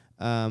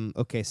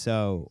 Okay,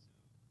 so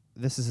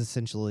this is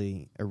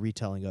essentially a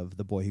retelling of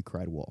The Boy Who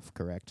Cried Wolf,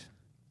 correct?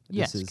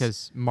 Yes,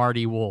 because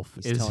Marty Wolf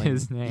is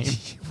his name.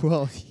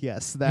 Well,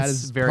 yes, that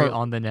is very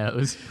on the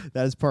nose.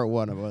 That is part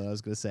one of what I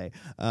was going to say.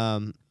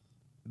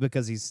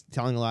 Because he's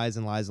telling lies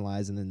and lies and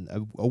lies, and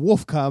then a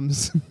wolf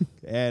comes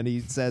and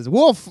he says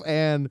wolf,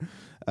 and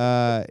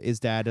his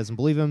dad doesn't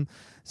believe him.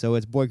 So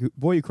it's boy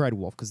who cried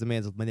wolf, because the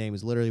man's name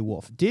is literally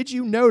Wolf. Did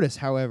you notice,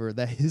 however,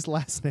 that his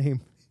last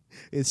name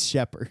is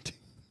Shepherd?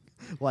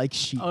 Like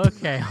sheep.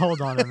 Okay,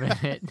 hold on a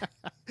minute.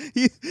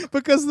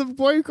 Because the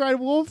boy who cried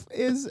wolf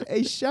is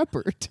a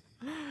shepherd.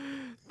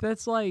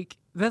 That's like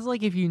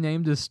if you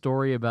named a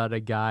story about a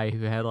guy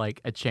who had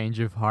like a change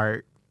of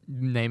heart,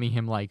 naming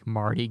him like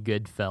Marty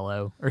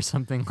Goodfellow or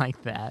something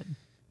like that.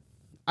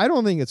 I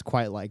don't think it's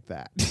quite like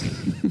that.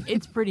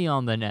 It's pretty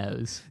on the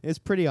nose. It's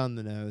pretty on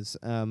the nose,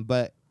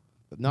 but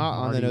not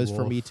Marty on the nose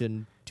Wolf, for me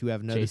to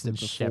have noticed Jason it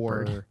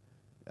before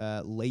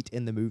late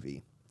in the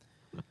movie.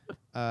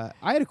 I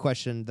had a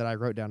question that I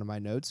wrote down in my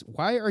notes.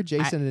 Why are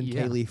Jason and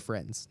Kaylee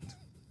friends?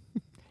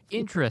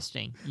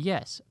 Interesting.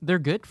 Yes, they're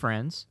good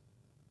friends.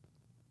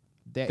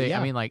 I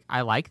mean, like,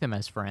 I like them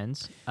as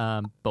friends,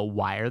 but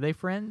why are they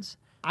friends?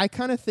 I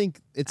kind of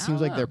think it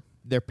seems like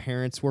their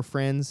parents were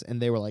friends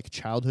and they were like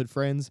childhood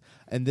friends,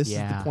 and this is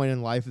the point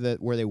in life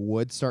where they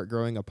would start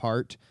growing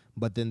apart,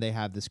 but then they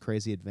have this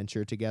crazy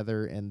adventure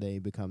together and they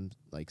become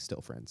like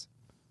still friends.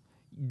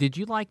 Did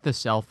you like the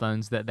cell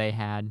phones that they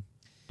had?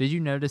 Did you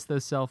notice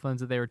those cell phones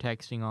that they were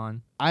texting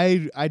on?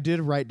 I did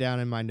write down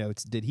in my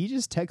notes, did he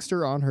just text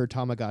her on her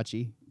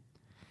Tamagotchi?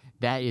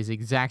 That is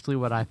exactly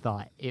what I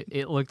thought.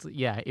 It looked,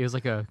 it was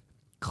like a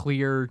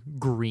clear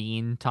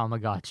green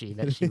Tamagotchi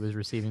that she was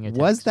receiving a text.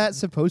 Was that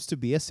supposed to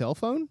be a cell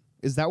phone?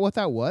 Is that what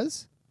that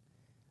was?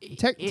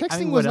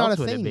 Texting was not a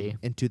thing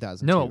in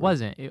 2002. No, it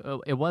wasn't.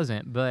 It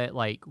wasn't, but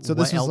like, so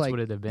what else would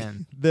it have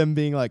been? Them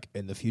being like,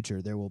 in the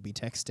future, there will be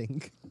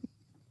texting.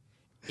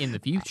 In the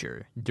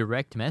future,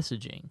 direct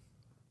messaging.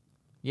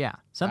 Yeah,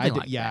 something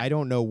like that. Yeah, I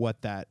don't know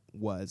what that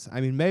was.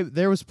 I mean, maybe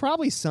there was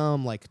probably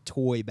some like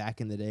toy back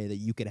in the day that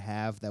you could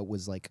have that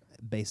was like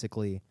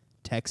basically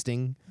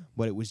texting,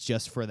 but it was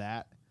just for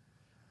that.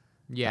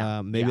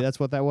 Yeah, maybe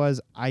that's what that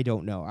was. I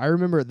don't know. I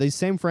remember these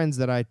same friends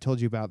that I told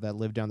you about that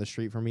lived down the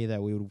street from me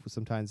that we would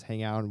sometimes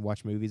hang out and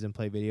watch movies and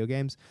play video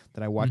games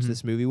that I watched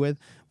this movie with.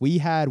 We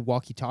had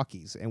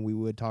walkie-talkies, and we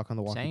would talk on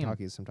the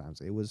walkie-talkies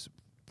sometimes. It was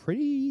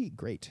pretty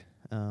great.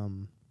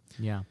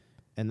 Yeah.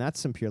 And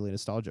that's some purely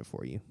nostalgia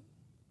for you.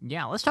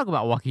 Yeah, let's talk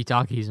about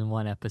walkie-talkies in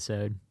one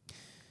episode.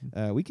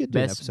 We could do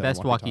an episode best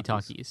on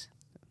walkie-talkies.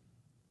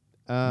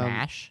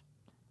 MASH.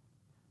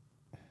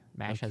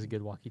 MASH has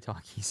good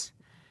walkie-talkies.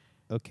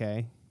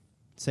 Okay.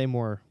 Say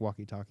more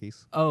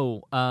walkie-talkies.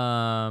 Oh,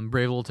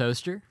 Brave Little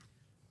Toaster.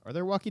 Are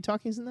there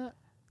walkie-talkies in that?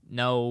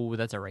 No,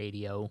 that's a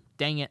radio.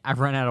 Dang it, I've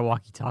run out of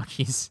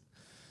walkie-talkies.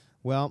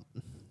 Well,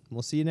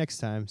 we'll see you next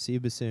time. See you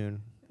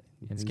bassoon.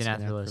 It's good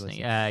after listening.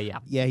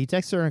 Yeah, he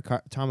texts her in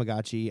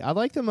Tamagotchi. I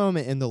like the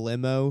moment in the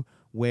limo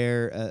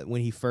where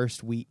when he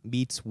first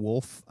meets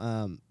Wolf,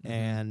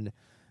 and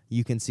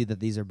you can see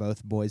that these are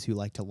both boys who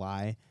like to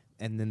lie,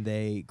 and then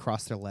they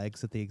cross their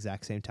legs at the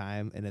exact same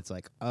time, and it's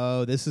like,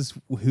 oh, this is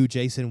who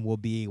Jason will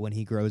be when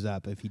he grows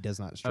up if he does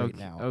not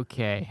straighten out.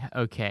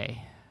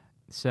 Okay.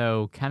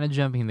 So kind of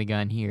jumping the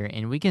gun here,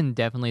 and we can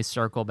definitely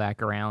circle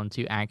back around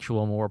to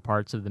actual more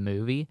parts of the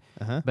movie,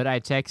 but I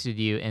texted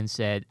you and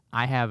said,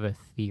 I have a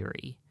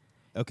theory.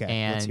 Okay,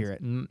 and let's hear it.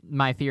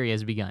 My theory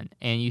has begun.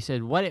 And you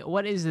said,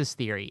 what is this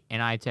theory?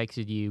 And I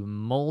texted you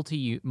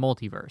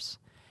multiverse.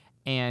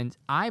 And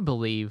I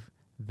believe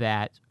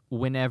that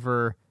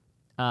whenever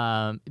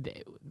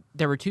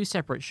there were two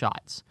separate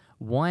shots,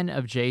 one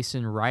of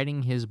Jason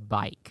riding his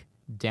bike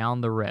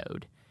down the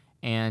road,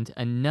 and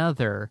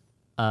another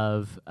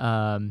of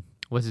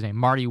what's his name,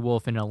 Marty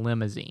Wolf in a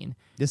limousine.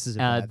 This is a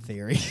bad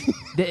theory.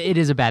 It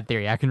is a bad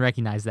theory. I can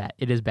recognize that.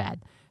 It is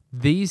bad.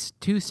 These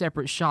two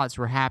separate shots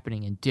were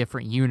happening in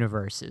different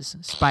universes,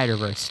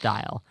 Spider-Verse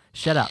style.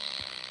 Shut up.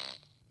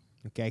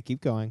 Okay,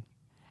 keep going.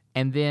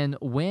 And then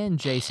when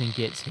Jason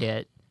gets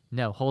hit,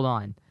 no, hold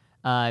on.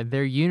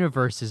 Their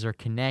universes are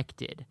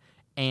connected.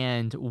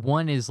 And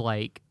one is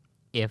like,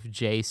 if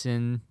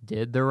Jason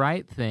did the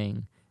right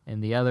thing,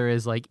 and the other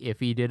is like, if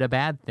he did a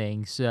bad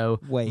thing. So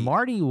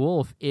Marty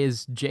Wolf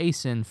is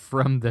Jason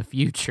from the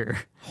future.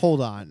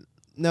 Hold on.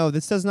 No,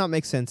 this does not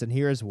make sense, and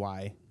here is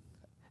why.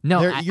 No,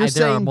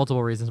 there are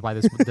multiple reasons why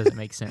this doesn't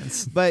make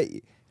sense. But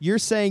you're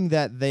saying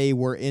that they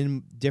were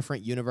in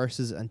different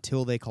universes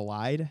until they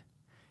collide?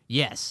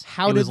 Yes.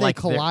 How did they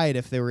collide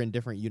if they were in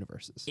different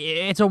universes?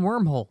 It's a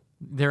wormhole.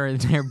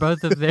 They're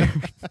both of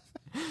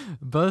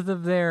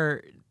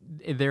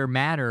their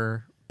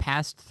matter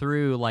passed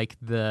through like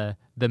the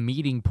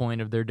meeting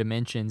point of their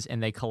dimensions,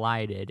 and they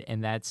collided,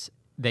 and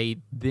they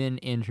then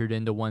entered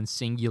into one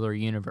singular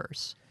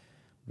universe.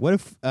 What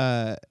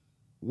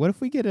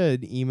if we get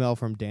an email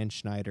from Dan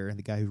Schneider,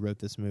 the guy who wrote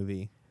this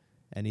movie,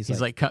 and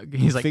he's like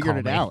figured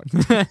it out,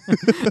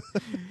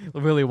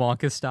 Willy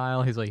Wonka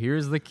style. He's like,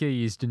 here's the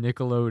keys to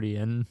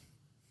Nickelodeon.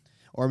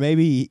 Or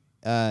maybe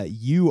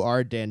you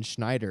are Dan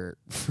Schneider.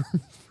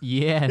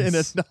 Yes, in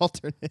an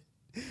alternate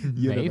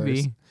universe.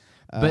 Maybe.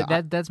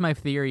 But that's my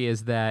theory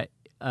is that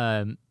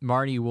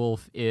Marty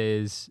Wolf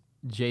is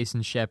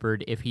Jason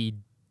Shepard. If he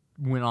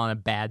went on a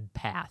bad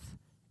path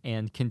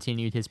and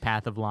continued his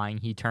path of lying,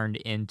 he turned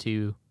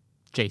into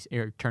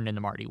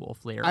Marty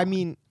Wolf later. I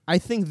mean, I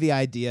think the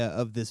idea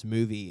of this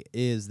movie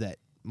is that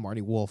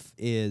Marty Wolf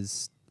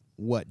is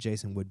what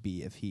Jason would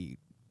be if he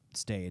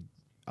stayed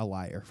a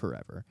liar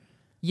forever.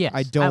 Yes,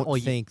 I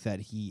don't think that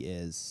he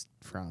is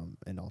from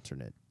an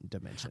alternate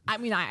dimension. I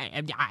mean,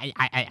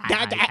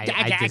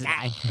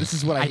 this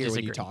is what I hear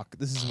disagree. when you talk.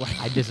 This is what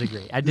I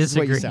disagree. This is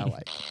what you sound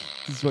like.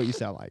 This is what you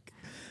sound like.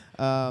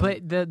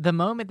 But the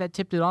moment that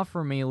tipped it off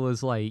for me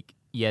was like,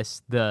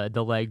 yes, the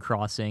leg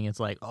crossing. It's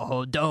like,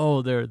 oh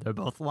no, they're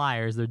both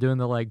liars. They're doing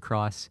the leg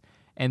cross.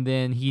 And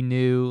then he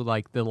knew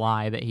like the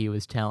lie that he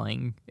was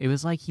telling. It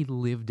was like he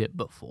lived it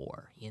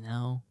before, you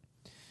know?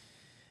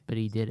 But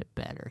he did it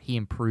better. He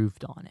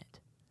improved on it.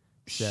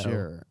 So.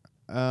 Sure.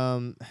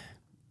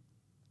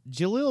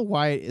 Jaleel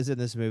White is in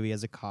this movie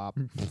as a cop.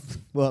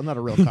 Well, not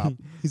a real cop.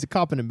 He's a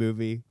cop in a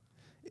movie.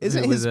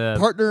 Isn't his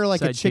partner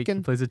like a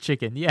chicken? Plays a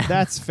chicken, yeah.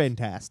 That's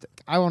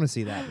fantastic. I want to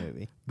see that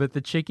movie. But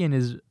the chicken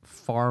is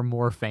far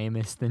more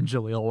famous than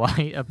Jaleel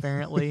White,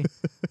 apparently.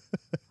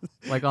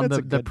 Like on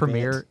the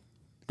premiere,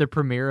 the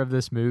premiere of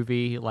this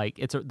movie, like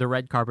it's the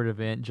red carpet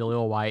event.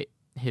 Jaleel White,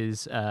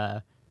 his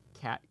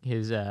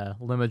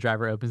limo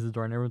driver opens the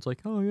door and everyone's like,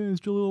 "Oh yeah, it's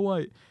Jaleel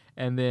White."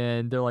 And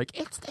then they're like,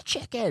 "It's the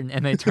chicken,"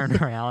 and they turn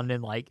around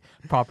and like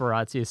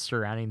paparazzi is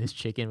surrounding this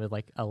chicken with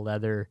like a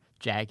leather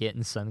jacket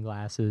and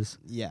sunglasses.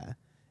 Yeah.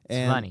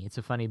 It's funny. It's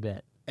a funny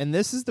bit. And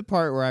this is the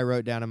part where I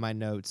wrote down in my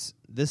notes,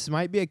 this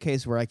might be a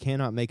case where I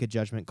cannot make a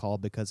judgment call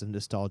because of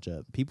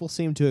nostalgia. People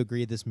seem to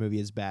agree this movie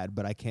is bad,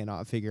 but I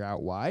cannot figure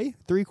out why.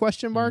 3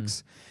 question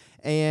marks.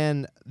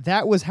 And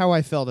that was how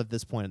I felt at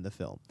this point in the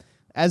film.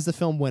 As the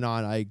film went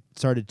on, I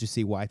started to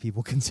see why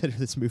people consider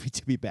this movie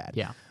to be bad.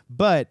 Yeah.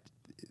 But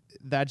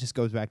that just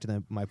goes back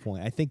to my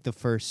point. I think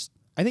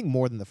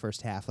more than the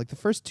first half, like the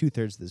first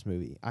 2/3 of this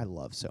movie, I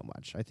love so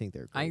much. I think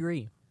they're great. I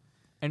agree.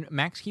 And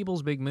Max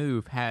Keeble's Big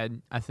Move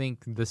had, I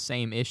think, the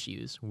same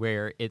issues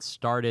where it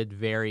started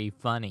very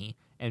funny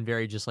and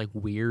very just like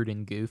weird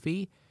and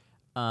goofy.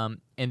 And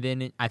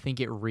then I think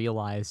it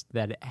realized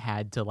that it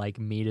had to like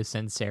meet a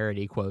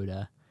sincerity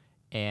quota,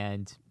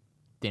 and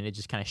then it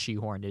just kind of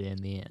shoehorned it in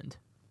the end.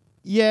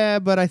 Yeah,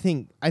 but I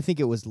think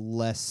it was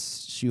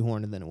less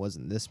shoehorned than it was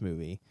in this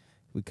movie.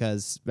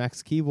 Because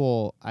Max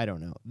Keeble, I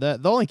don't know. The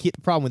only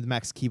problem with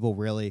Max Keeble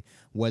really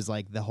was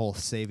like the whole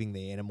saving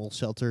the animal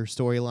shelter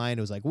storyline. It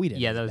was like, we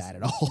didn't do that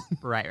at all.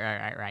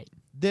 Right.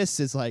 This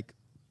is like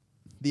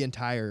the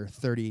entire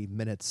 30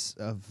 minutes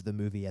of the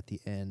movie at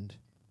the end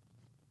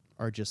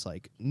are just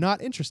like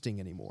not interesting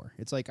anymore.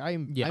 It's like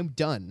I'm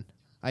done.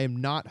 I am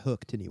not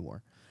hooked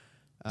anymore.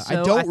 I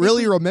don't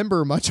really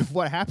remember much of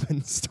what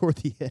happens toward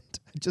the end.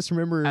 I just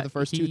remember the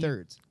first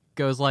 2/3.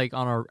 Goes like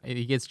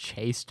he gets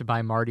chased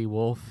by Marty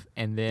Wolf,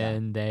 and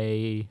then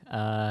they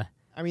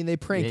they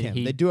prank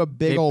him. They do a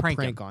big old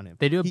prank on him.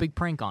 They do a big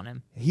prank on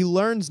him. He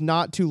learns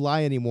not to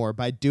lie anymore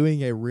by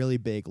doing a really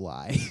big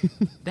lie.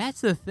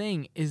 That's the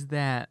thing, is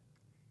that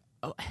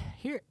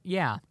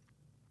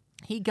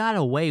he got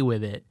away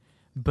with it,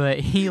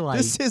 but he like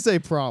this is a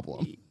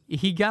problem.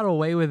 He got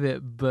away with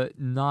it, but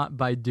not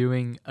by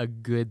doing a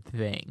good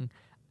thing.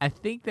 I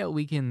think that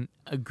we can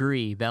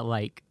agree that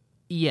like,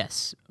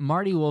 yes,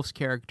 Marty Wolf's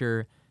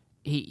character,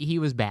 he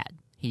was bad.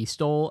 He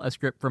stole a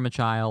script from a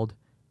child,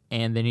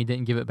 and then he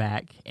didn't give it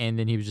back, and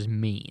then he was just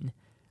mean.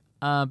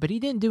 But he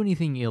didn't do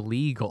anything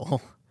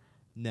illegal.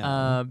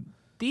 No.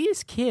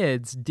 These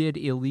kids did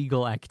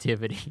illegal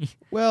activity.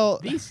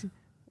 Well,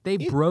 they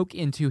broke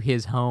into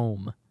his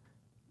home.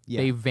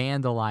 Yeah. They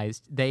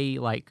vandalized. They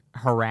like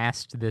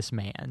harassed this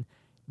man.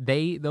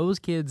 Those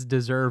kids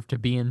deserve to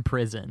be in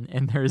prison,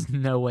 and there's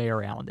no way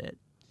around it.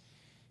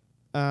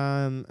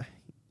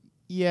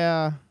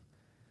 Yeah,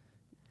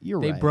 you're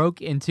right. They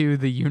broke into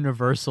the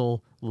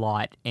Universal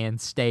lot and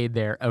stayed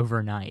there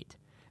overnight.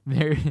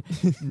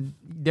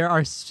 There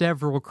are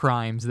several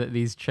crimes that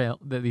these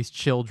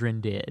children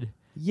did.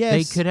 Yes,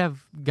 they could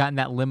have gotten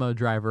that limo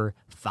driver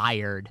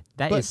fired.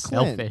 That is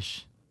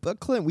selfish. But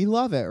Clint, we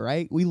love it,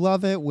 right? We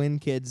love it when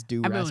kids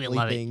do rascally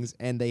things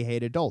and they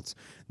hate adults.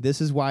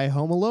 This is why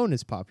Home Alone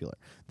is popular.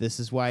 This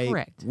is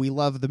why we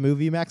love the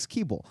movie Max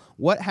Keeble.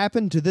 What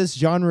happened to this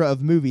genre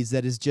of movies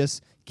that is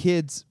just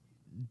kids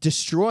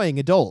destroying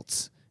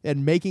adults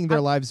and making their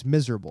lives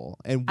miserable?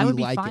 And we like it. I would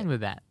be fine with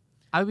that.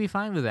 I would be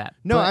fine with that.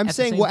 No, I'm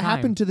saying what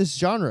happened to this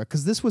genre,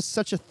 because this was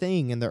such a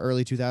thing in the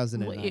early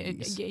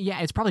 2000s.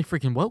 Yeah, it's probably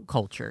freaking woke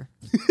culture.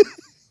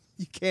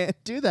 You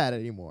can't do that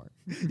anymore.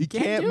 You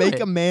can't make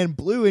a man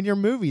blue in your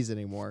movies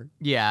anymore.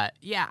 Yeah,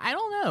 I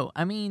don't know.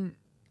 I mean,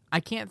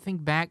 I can't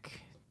think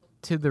back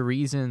to the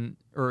reason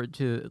or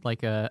to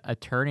like a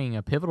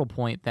pivotal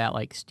point that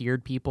like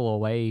steered people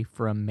away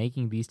from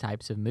making these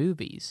types of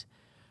movies.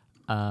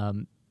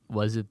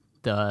 Was it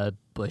the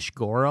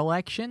Bush-Gore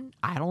election?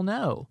 I don't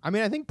know. I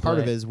mean, I think part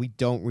of it is we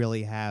don't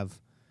really have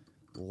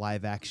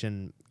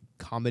live-action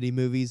comedy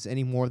movies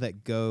anymore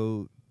that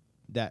go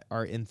that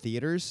are in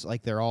theaters.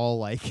 Like they're all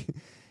like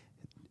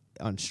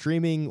on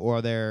streaming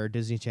or they're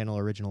Disney Channel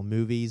original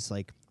movies.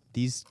 Like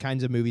these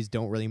kinds of movies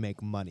don't really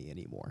make money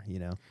anymore, you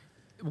know?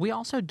 We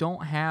also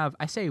don't have,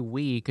 I say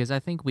we, because I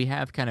think we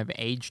have kind of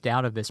aged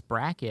out of this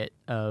bracket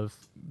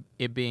of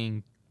it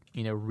being,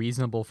 you know,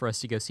 reasonable for us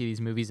to go see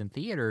these movies in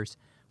theaters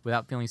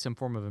without feeling some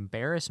form of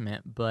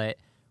embarrassment. But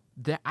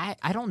I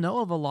don't know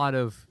of a lot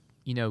of,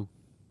 you know,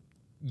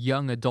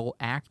 young adult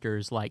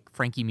actors like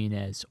Frankie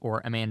Muniz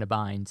or Amanda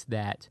Bynes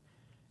that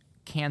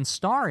can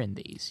star in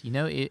these. You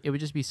know, it would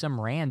just be some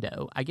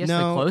rando. I guess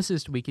the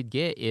closest we could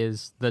get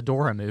is the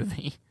Dora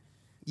movie.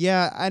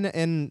 Yeah,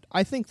 and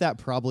I think that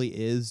probably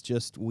is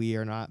just we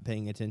are not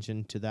paying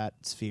attention to that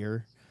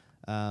sphere,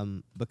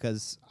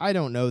 because I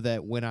don't know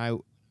that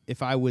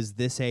if I was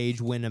this age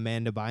when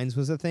Amanda Bynes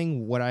was a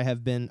thing, would I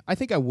have been? I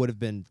think I would have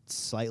been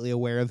slightly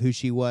aware of who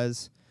she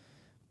was,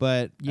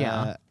 but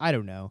I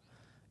don't know.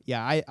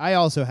 Yeah, I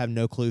also have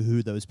no clue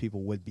who those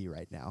people would be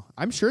right now.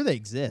 I'm sure they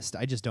exist.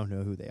 I just don't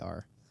know who they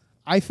are.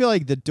 I feel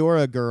like the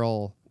Dora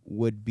girl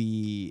would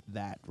be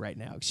that right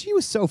now. She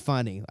was so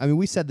funny. I mean,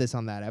 we said this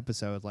on that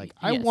episode. Like,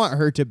 I want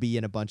her to be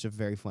in a bunch of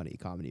very funny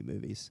comedy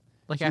movies.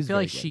 Like, I feel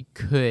like she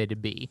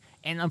could be.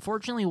 And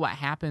unfortunately, what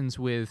happens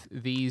with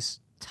these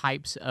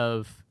types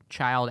of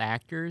child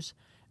actors,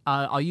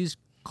 I'll use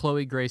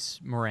Chloe Grace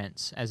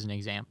Moretz as an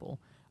example.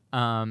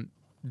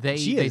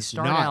 They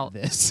start out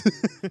this.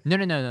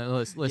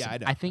 No. Listen, yeah,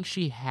 I think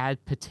she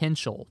had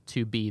potential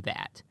to be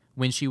that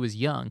when she was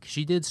young.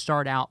 She did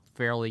start out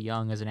fairly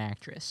young as an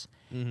actress,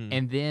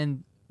 and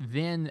then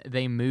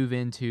they move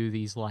into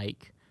these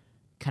like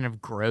kind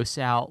of gross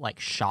out, like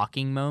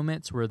shocking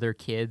moments where they're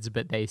kids,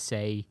 but they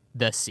say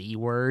the C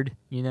word,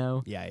 you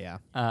know? Yeah.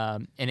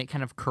 And it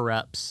kind of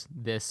corrupts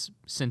this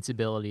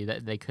sensibility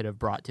that they could have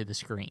brought to the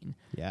screen.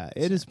 Yeah,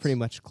 it is pretty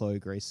much Chloe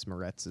Grace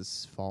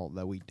Moretz's fault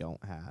that we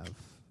don't have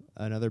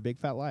another Big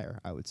Fat Liar,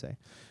 I would say.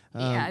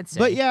 Yeah, I'd say.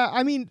 But yeah,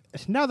 I mean,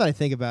 now that I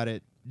think about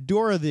it,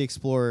 Dora the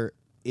Explorer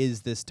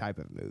is this type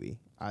of movie.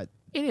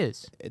 It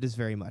is. It is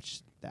very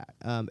much that.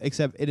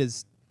 Except it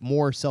is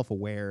more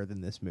self-aware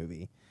than this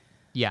movie.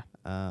 Yeah.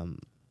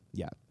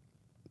 Yeah.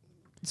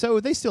 So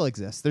they still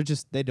exist.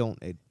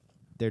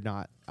 They're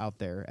not out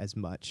there as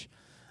much.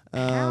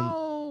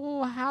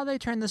 How they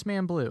turn this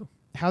man blue?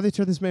 How they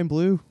turn this man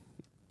blue?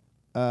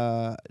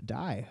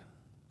 Die.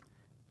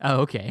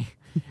 Oh, okay.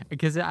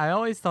 Because I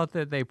always thought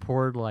that they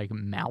poured like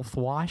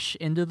mouthwash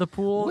into the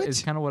pool. What?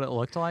 Is kind of what it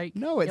looked like.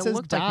 No, it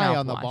says dye like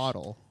on the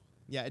bottle.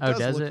 Yeah, it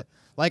does look it?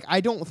 Like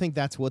I don't think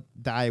that's what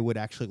dye would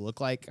actually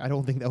look like. I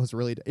don't think that was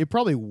really. It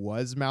probably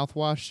was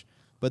mouthwash,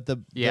 but the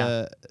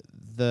dye,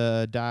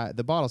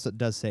 the bottle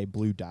does say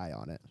blue dye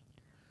on it.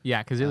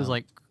 Yeah, because it was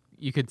like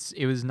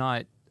it was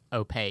not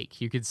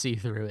opaque. You could see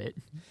through it.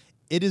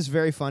 It is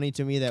very funny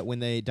to me that when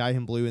they dye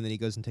him blue and then he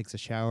goes and takes a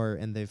shower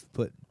and they've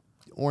put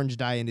orange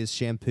dye in his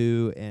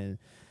shampoo and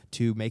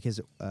to make his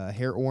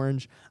hair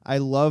orange. I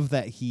love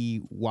that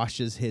he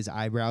washes his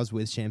eyebrows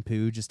with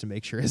shampoo just to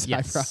make sure his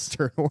eyebrows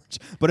turn orange.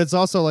 But it's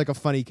also like a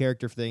funny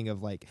character thing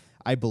of like,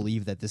 I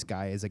believe that this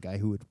guy is a guy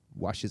who would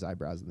wash his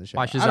eyebrows in the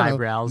shower. Wash his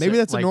eyebrows. Maybe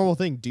that's a normal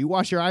thing. Do you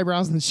wash your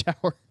eyebrows in the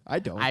shower? I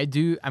don't. I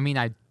do. I mean,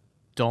 I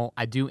don't.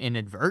 I do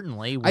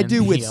inadvertently. When I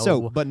do with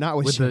soap, but not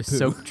with shampoo. The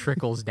soap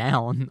trickles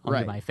down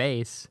onto my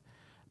face.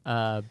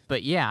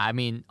 But yeah, I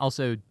mean,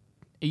 also,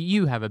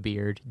 you have a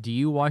beard. Do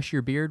you wash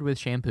your beard with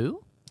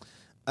shampoo?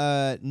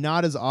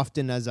 Not as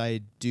often as I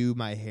do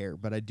my hair,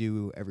 but I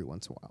do every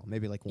once in a while.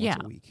 Maybe like once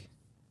a week.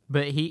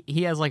 But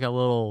he has like a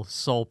little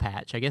soul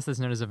patch. I guess that's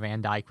known as a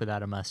Van Dyke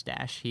without a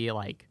mustache. He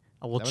like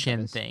a little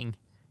chin thing.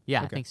 Yeah,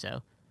 okay. I think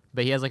so.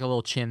 But he has like a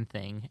little chin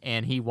thing,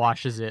 and he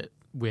washes it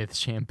with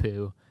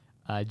shampoo,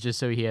 just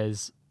so he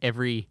has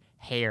every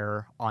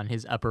hair on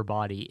his upper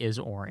body is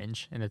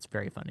orange, and it's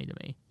very funny to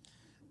me.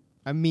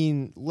 I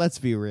mean, let's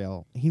be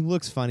real. He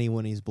looks funny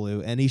when he's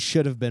blue, and he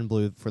should have been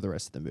blue for the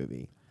rest of the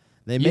movie.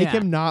 They make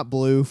him not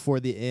blue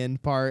for the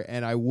end part,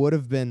 and I would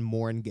have been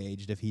more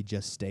engaged if he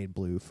just stayed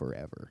blue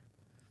forever.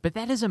 But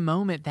that is a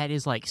moment that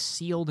is like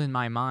sealed in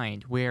my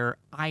mind where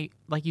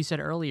like you said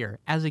earlier,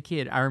 as a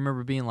kid, I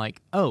remember being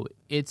like, oh,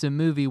 it's a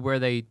movie where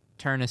they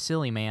turn a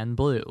silly man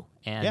blue,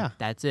 and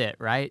that's it,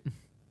 right?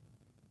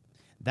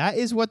 That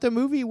is what the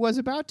movie was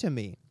about to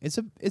me. It's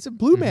a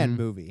blue man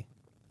movie.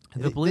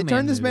 The Blue Man They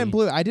turned this movie. man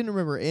blue. I didn't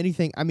remember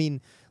anything. I mean,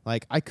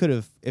 like, I could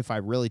have, if I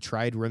really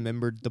tried,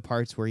 remembered the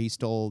parts where he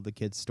stole the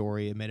kid's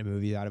story and made a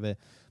movie out of it.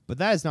 But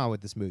that is not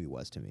what this movie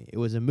was to me. It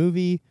was a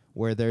movie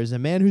where there's a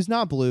man who's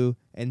not blue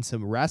and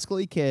some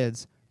rascally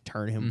kids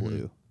turn him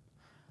blue.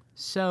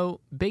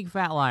 So, Big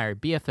Fat Liar,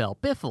 BFL,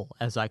 Biffle,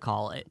 as I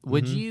call it.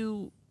 Would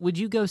you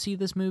go see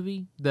this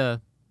movie, the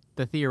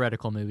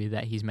theoretical movie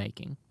that he's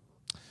making?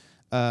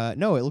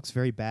 No, it looks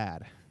very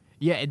bad.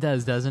 Yeah, it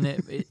does, doesn't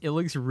it? It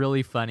looks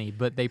really funny,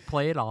 but they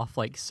play it off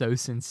like so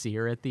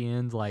sincere at the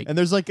end. Like, and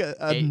there's like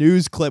a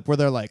news clip where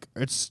they're like,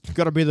 "It's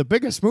gonna be the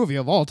biggest movie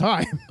of all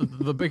time."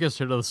 The biggest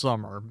hit of the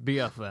summer,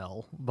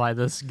 BFL, by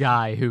this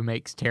guy who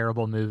makes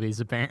terrible movies,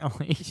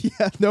 apparently.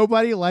 Yeah,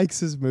 nobody likes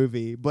his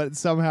movie, but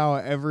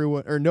somehow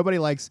nobody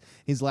likes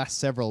his last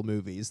several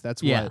movies.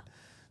 That's what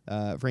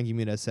Frankie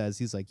Muniz says.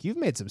 He's like, "You've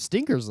made some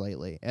stinkers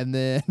lately," and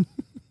then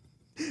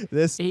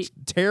this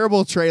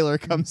terrible trailer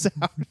comes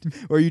out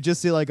where you just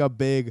see like a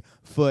big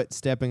foot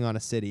stepping on a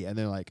city, and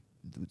they're like,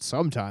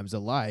 "Sometimes a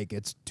lie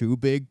gets too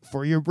big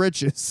for your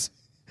britches,"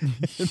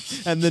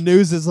 and the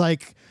news is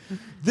like,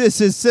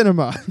 "This is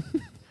cinema."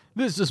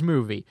 This is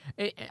movie.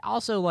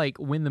 Also, like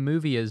when the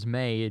movie is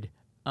made,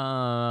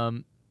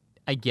 I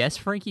guess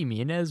Frankie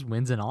Muniz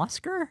wins an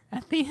Oscar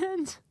at the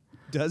end.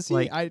 Does he?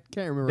 Like, I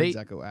can't remember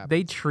exactly what happened.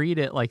 They treat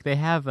it like they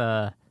have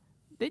a.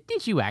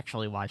 Did you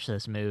actually watch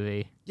this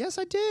movie? Yes,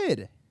 I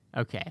did.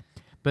 Okay,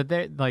 but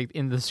they're like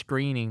in the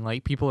screening,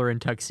 like people are in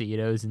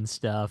tuxedos and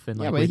stuff, and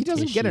but he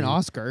doesn't get an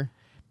Oscar.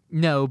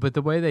 No, but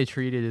the way they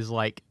treat it is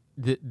like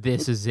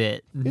this is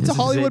it. It's a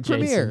Hollywood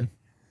premiere.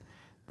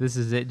 This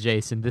is it,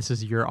 Jason. This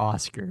is your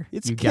Oscar.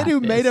 It's a kid who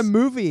made a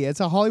movie. It's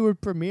a Hollywood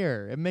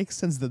premiere. It makes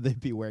sense that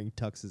they'd be wearing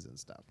tuxes and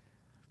stuff.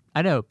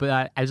 I know,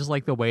 but I just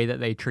like the way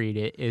that they treat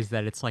it is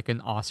that it's like an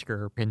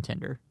Oscar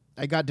contender.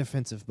 I got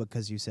defensive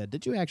because you said,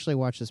 "Did you actually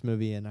watch this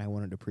movie?" And I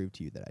wanted to prove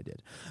to you that I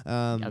did.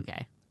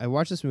 Okay. I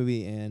watched this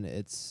movie, and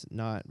it's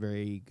not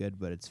very good,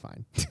 but it's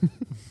fine.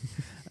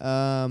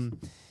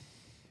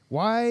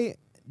 Why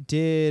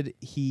did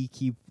he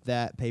keep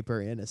that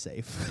paper in a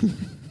safe?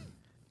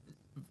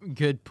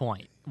 Good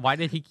point. Why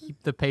did he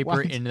keep the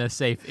paper in a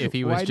safe if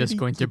he was just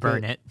going to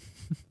burn it?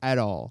 At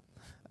all.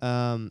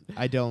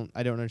 I don't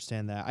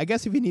understand that. I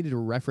guess if he needed to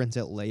reference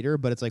it later,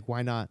 but it's like,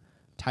 why not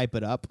type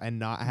it up and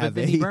not have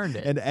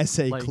an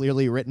essay like,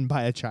 clearly written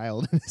by a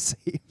child in a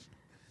safe?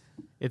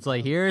 It's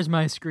like, here's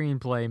my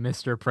screenplay,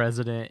 Mr.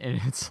 President,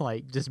 and it's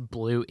like just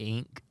blue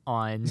ink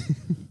on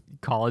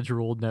college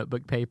ruled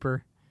notebook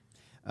paper.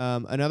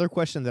 Another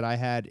question that I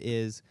had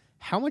is,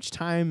 how much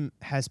time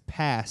has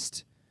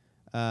passed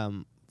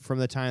from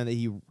the time that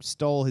he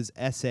stole his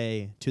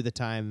essay to the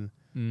time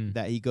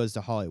that he goes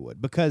to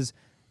Hollywood? Because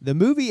the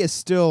movie is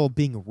still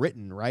being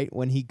written, right,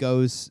 when he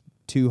goes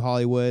to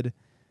Hollywood,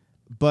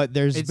 but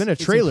there's been a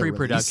trailer it's in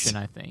pre-production,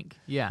 release. I think.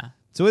 Yeah.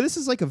 So this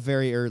is like a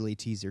very early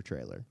teaser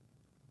trailer.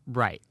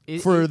 Right.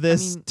 For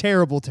this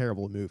terrible,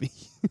 terrible movie.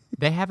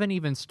 They haven't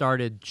even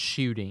started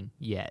shooting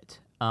yet.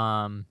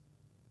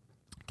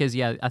 Because,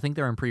 I think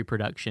they're in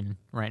pre-production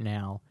right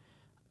now.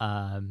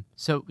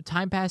 So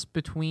time passed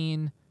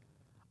between,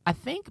 I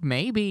think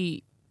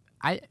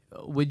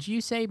would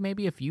you say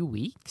maybe a few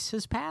weeks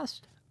has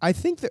passed? I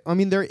think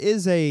there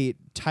is a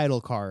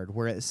title card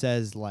where it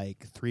says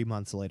like 3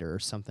 months later or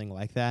something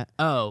like that.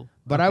 Oh.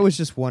 But okay. I was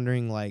just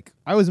wondering,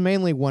 I was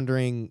mainly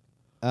wondering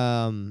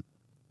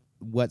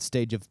what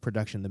stage of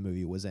production the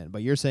movie was in.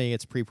 But you're saying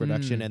it's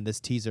pre-production and this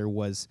teaser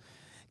was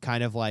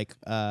kind of like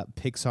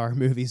Pixar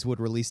movies would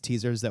release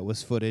teasers that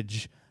was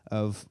footage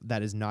of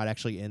that is not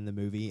actually in the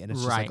movie, and it's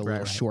just like a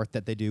little short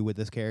that they do with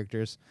those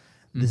characters.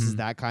 This is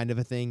that kind of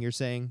a thing you're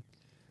saying?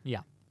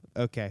 Yeah.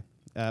 Okay.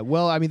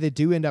 Well, they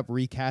do end up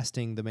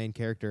recasting the main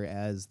character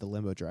as the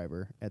limo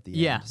driver at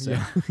the end. So.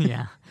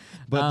 Yeah.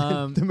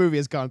 But the movie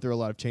has gone through a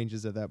lot of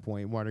changes at that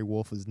point. Marty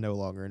Wolf is no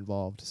longer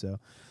involved. So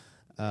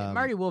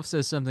Marty Wolf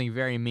says something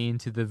very mean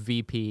to the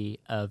VP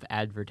of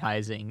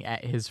advertising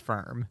at his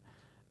firm.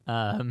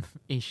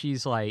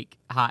 She's like,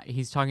 hi,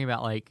 he's talking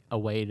about like a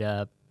way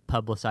to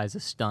publicize a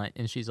stunt,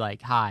 and she's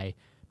like, "Hi,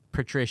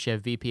 Patricia,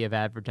 VP of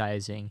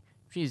advertising."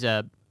 She's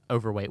a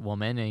overweight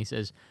woman, and he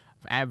says,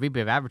 VP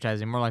of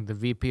advertising, more like the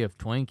VP of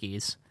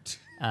Twinkies.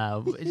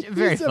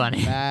 Very funny.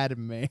 He's a bad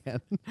man.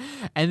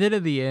 And then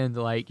at the end,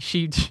 like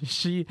she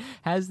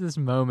has this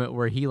moment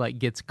where he like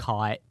gets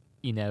caught,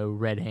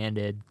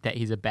 red-handed, that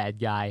he's a bad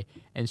guy,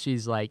 and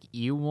she's like,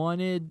 "You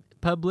wanted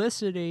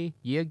publicity,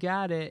 you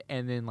got it."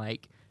 And then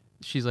like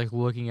she's like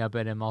looking up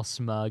at him all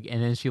smug,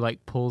 and then she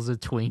like pulls a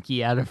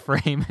Twinkie out of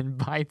frame and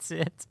bites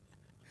it.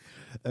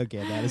 Okay,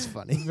 that is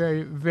funny.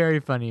 Very, very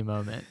funny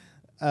moment.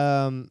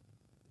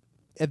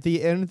 At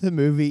the end of the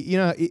movie,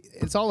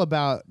 it's all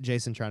about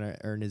Jason trying to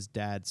earn his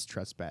dad's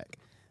trust back.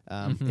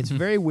 It's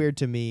very weird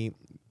to me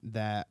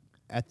that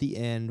at the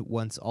end,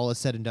 once all is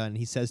said and done,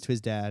 he says to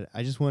his dad,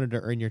 "I just wanted to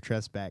earn your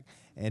trust back."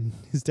 And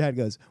his dad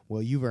goes,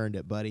 "Well, you've earned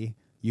it, buddy.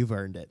 You've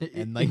earned it."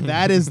 And like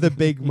that is the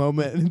big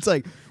moment. And it's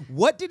like,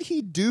 what did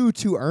he do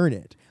to earn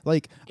it?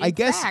 Like, I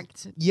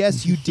guess,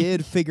 yes, you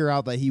did figure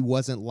out that he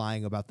wasn't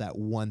lying about that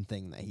one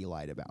thing that he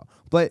lied about.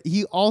 But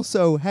he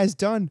also has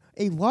done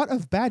a lot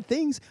of bad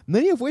things,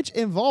 many of which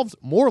involved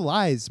more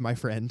lies, my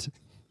friend.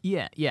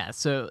 Yeah.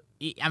 So,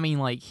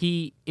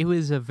 it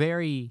was a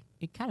very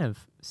kind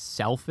of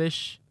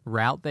selfish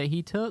route that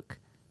he took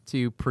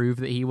to prove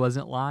that he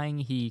wasn't lying.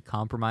 He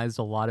compromised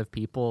a lot of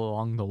people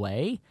along the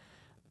way.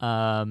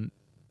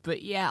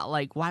 But yeah,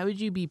 like, why would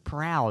you be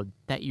proud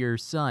that your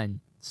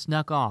son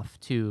snuck off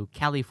to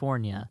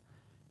California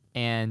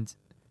and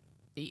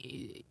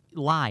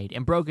lied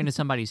and broke into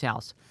somebody's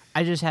house.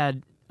 I just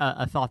had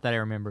a thought that I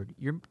remembered.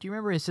 Do you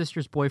remember his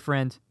sister's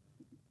boyfriend?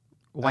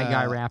 White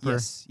guy rapper?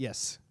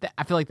 Yes.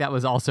 I feel like that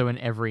was also in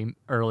every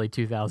early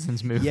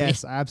 2000s movie.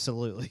 Yes,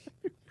 absolutely.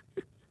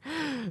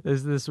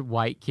 There's this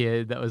white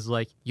kid that was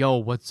like, "Yo,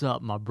 what's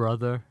up, my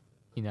brother?"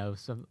 You know,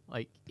 some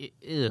like,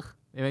 ugh.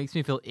 It makes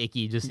me feel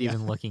icky just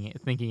even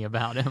thinking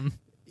about him.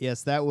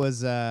 Yes, that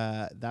was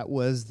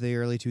the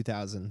early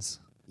 2000s.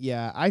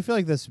 Yeah, I feel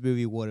like this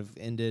movie would have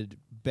ended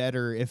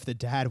better if the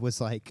dad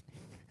was like,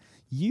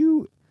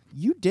 "You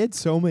did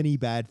so many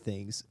bad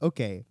things.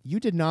 Okay, you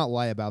did not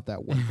lie about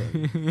that one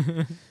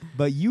thing,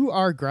 but you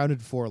are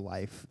grounded for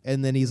life."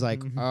 And then he's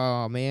like,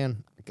 "Oh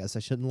man, I guess I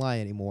shouldn't lie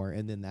anymore."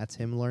 And then that's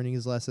him learning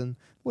his lesson.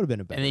 Would have been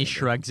a better. And then he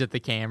shrugs at the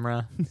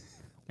camera.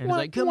 And he's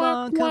like, come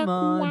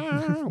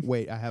on.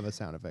 Wait, I have a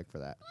sound effect for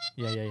that.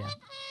 Yeah.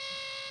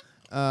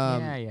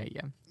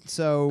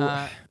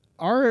 So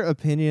our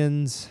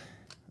opinions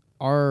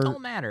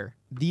don't matter.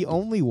 The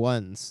only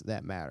ones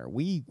that matter.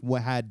 We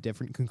had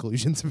different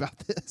conclusions about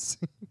this.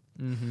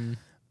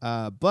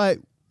 But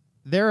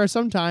there are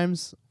some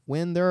times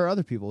when there are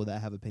other people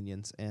that have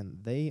opinions, and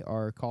they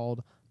are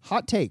called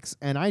hot takes.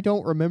 And I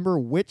don't remember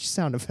which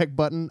sound effect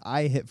button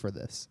I hit for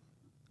this.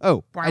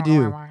 Oh, I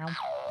do.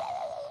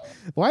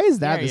 Why is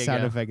that the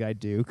sound effect I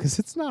do? Because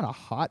it's not a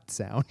hot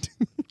sound.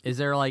 Is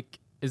there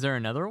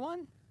another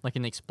one? Like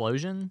an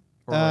explosion?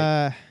 Or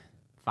like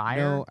fire?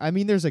 No, I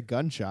mean, there's a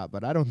gunshot,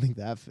 but I don't think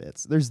that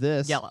fits. There's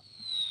this. Yeah.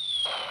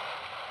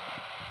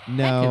 No.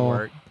 That could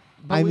work.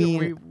 But I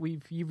mean,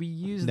 we've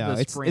used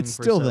the spring it's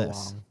for still so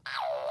this. long.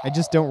 I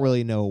just don't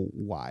really know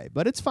why,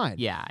 but it's fine.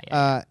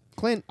 Yeah.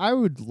 Clint, I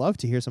would love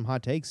to hear some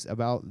hot takes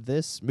about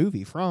this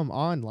movie from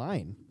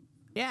online.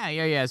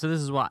 Yeah. So this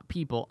is what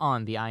people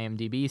on the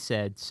IMDb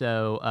said.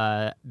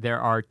 So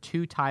there are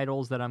 2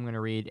 titles that I'm going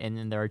to read, and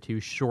then there are 2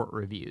 short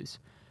reviews.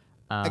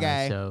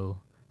 Okay. So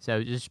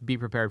just be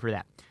prepared for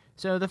that.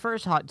 So the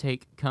first hot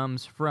take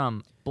comes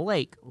from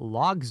Blake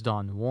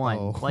Logsdon1.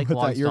 Oh, Blake I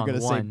thought you were going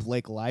to say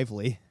Blake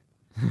Lively.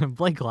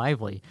 Blake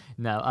Lively.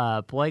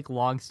 No, Blake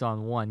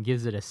Logsdon1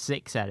 gives it a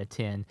 6 out of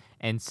 10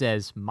 and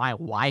says, "My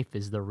wife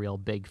is the real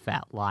big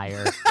fat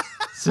liar."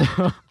 So...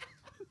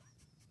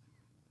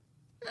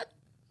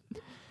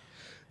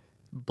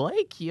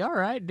 Blake, you all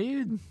right,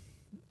 dude?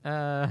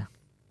 And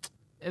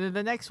then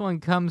the next one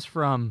comes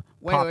from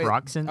Pop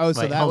Roxon. Oh,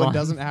 so that one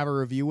doesn't have a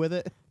review with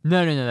it?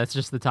 No, that's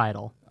just the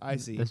title. I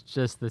see. That's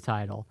just the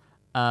title.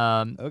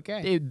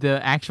 Okay. The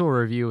actual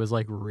review was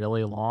like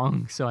really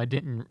long, so I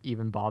didn't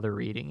even bother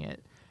reading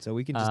it. So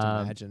we can just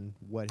imagine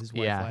what his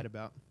wife lied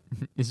about.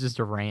 It's just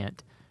a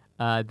rant.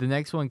 The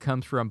next one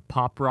comes from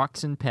Pop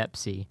Roxon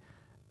Pepsi.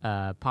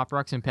 Pop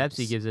Roxon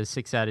Pepsi gives it a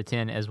 6 out of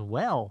 10 as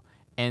well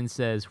and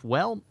says,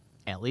 "Well,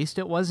 at least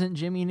it wasn't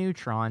Jimmy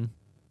Neutron."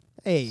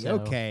 Hey,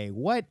 okay.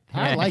 What?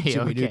 I like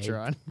Jimmy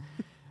Neutron.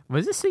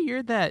 Was this the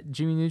year that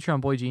Jimmy Neutron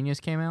Boy Genius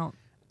came out?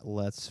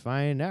 Let's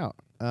find out.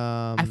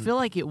 I feel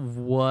like it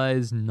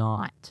was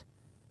not.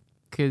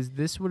 Because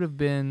this would have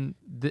been...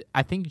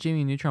 I think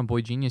Jimmy Neutron Boy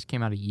Genius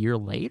came out a year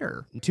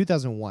later.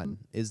 2001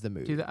 is the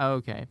movie.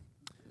 Okay.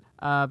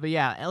 But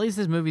yeah, at least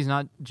this movie's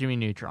not Jimmy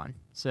Neutron.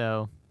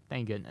 So,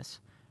 thank goodness.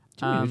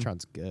 Jimmy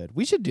Neutron's good.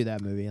 We should do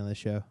that movie on the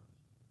show.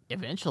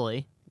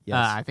 Eventually.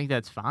 Yes. I think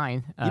that's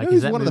fine. You know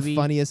who's one of the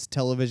funniest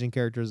television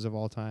characters of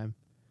all time?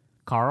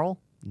 Carl?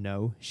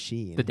 No,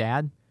 Sheen. The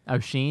dad? Oh,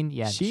 Sheen?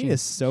 Yeah. Sheen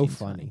is so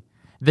funny.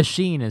 The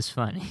Sheen is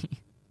funny.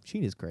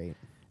 Sheen is great.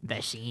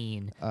 The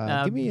Sheen.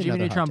 Give me Jimmy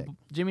another Neutron. hot take.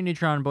 Jimmy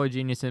Neutron Boy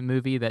Genius, a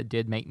movie that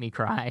did make me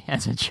cry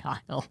as a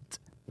child.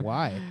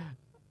 Why?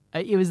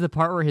 It was the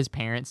part where his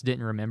parents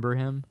didn't remember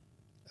him,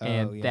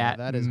 and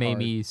that is made hard.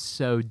 me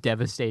so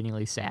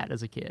devastatingly sad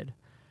as a kid.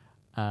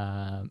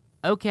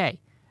 Okay,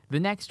 the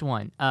next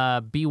one.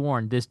 Be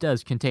warned, this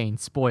does contain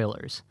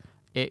spoilers.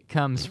 It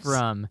comes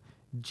from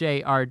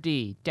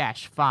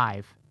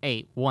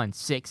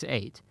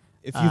JRD-58168.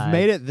 If you've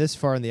made it this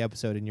far in the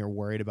episode and you're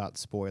worried about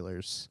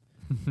spoilers,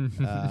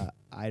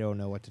 I don't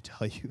know what to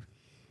tell you.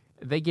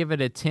 They give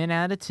it a 10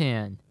 out of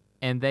 10,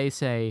 and they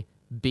say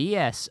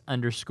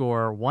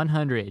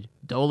BS_100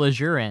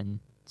 Dolajurin.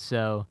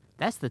 So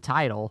that's the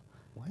title.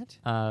 What?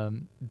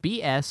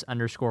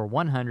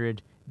 BS_100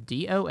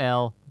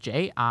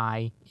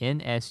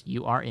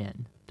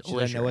 DOLJINSURN. Should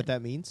I know what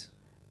that means?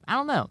 I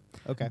don't know.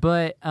 Okay.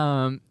 But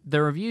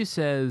the review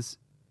says,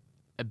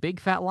 "A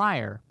Big Fat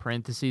Liar,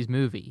 parentheses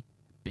movie.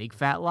 Big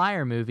Fat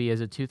Liar movie is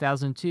a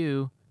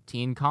 2002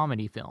 teen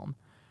comedy film.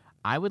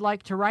 I would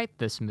like to write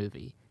this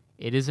movie.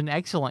 It is an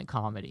excellent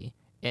comedy.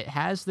 It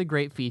has the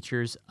great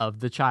features of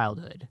the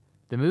childhood.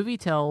 The movie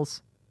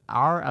tells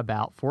our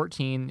about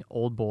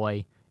 14-old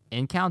boy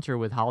encounter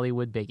with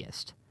Hollywood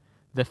biggest.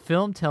 The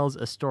film tells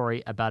a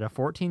story about a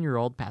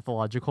 14-year-old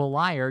pathological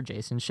liar,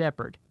 Jason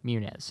Shepard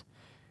Muniz,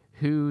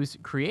 whose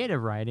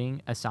creative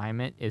writing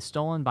assignment is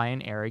stolen by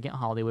an arrogant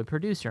Hollywood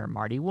producer,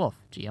 Marty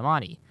Wolf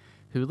Giamatti,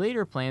 who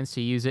later plans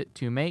to use it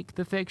to make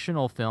the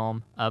fictional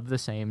film of the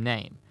same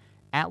name.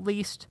 At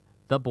least,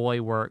 the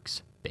boy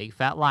works Big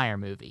Fat Liar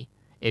movie.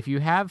 If you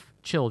have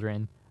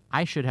children,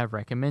 I should have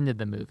recommended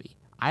the movie.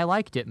 I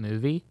liked it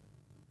movie.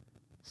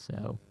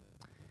 So,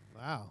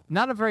 wow.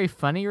 Not a very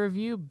funny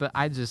review, but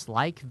I just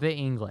like the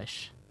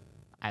English.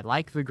 I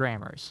like the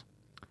grammars.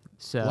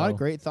 So a lot of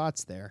great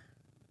thoughts there.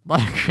 A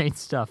lot of great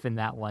stuff in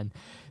that one.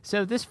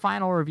 So this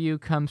final review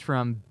comes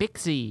from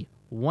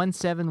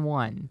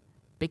Bixie171.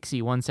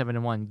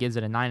 Bixie171 gives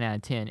it a 9 out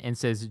of 10 and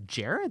says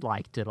Jared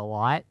liked it a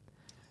lot.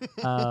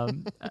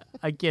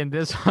 Again,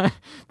 this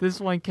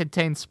one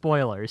contains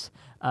spoilers.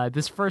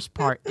 This first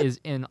part is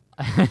in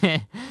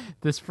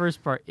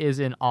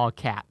all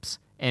caps,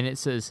 and it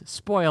says,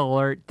 "Spoiler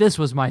alert! This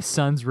was my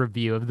son's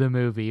review of the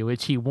movie,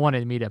 which he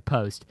wanted me to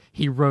post.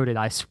 He wrote it,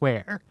 I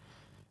swear."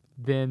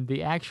 Then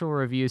the actual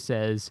review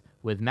says,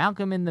 "With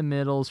Malcolm in the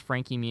Middle's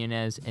Frankie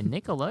Muniz and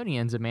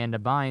Nickelodeon's Amanda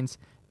Bynes,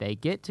 they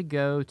get to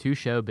go to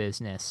show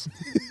business.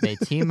 They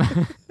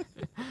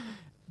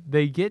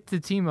get to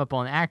team up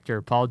on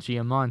actor Paul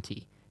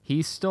Giamatti.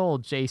 He stole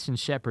Jason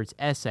Shepard's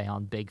essay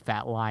on Big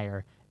Fat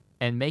Liar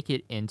and make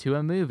it into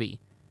a movie.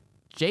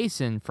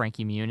 Jason,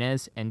 Frankie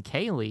Muniz, and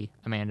Kaylee,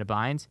 Amanda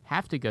Bynes,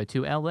 have to go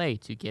to L.A.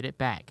 to get it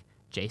back.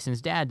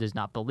 Jason's dad does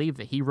not believe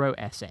that he wrote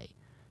essay.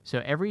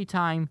 So every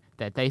time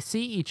that they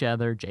see each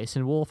other,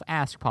 Jason Wolf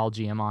asks Paul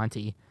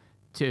Giamatti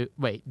to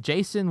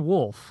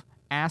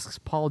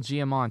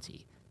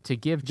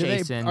give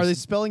Jason... Are they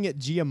spelling it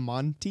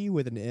Giamatti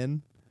with an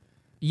N?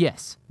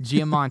 Yes,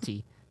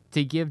 Giamatti,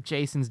 to give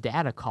Jason's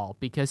dad a call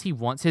because he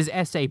wants his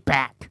essay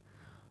back.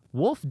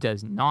 Wolf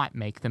does not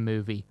make the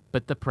movie,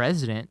 but the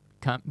president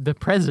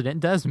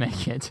does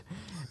make it.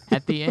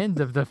 At the end,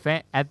 the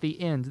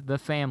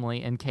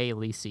family and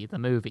Kaylee see the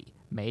movie,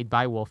 made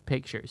by Wolf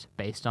Pictures,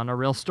 based on a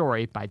real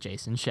story by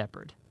Jason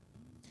Shepard.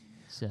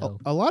 So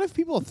a lot of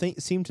people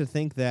seem to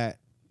think that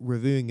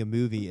reviewing a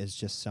movie is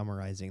just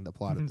summarizing the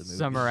plot of the movie.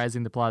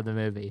 Summarizing the plot of the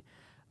movie.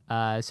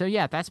 So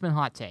yeah, that's been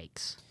Hot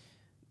Takes.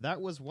 That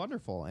was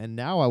wonderful, and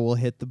now I will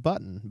hit the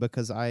button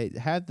because I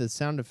had the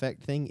sound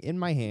effect thing in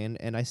my hand,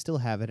 and I still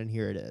have it, and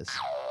here it is.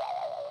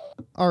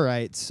 All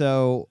right,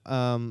 so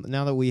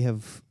now that we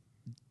have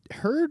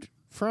heard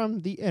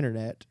from the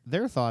internet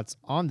their thoughts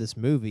on this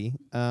movie,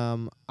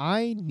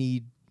 I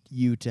need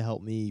you to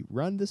help me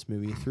run this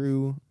movie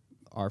through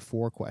our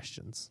 4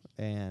 questions,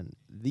 and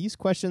these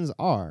questions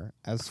are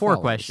as 4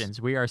 follows. questions.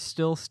 We are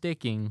still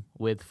sticking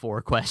with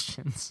 4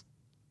 questions.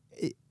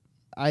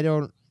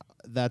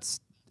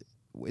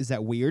 Is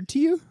that weird to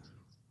you?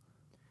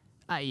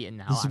 Yeah,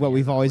 no. This is what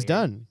we've always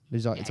done.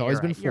 It's always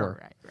been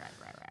 4. Right.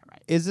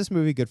 Is this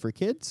movie good for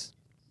kids?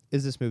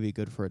 Is this movie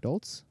good for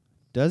adults?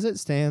 Does it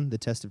stand the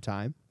test of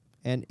time?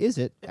 And is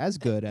it as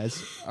good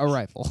as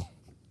Arrival?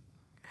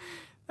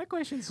 That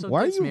question still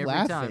Why gets are me you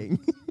every laughing?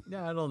 time.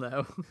 No, I don't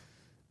know.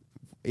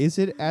 Is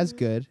it as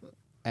good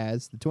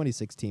as the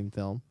 2016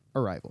 film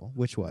Arrival,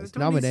 which was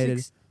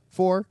nominated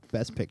for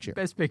Best Picture?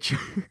 Best Picture.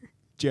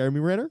 Jeremy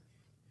Renner?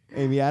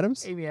 Amy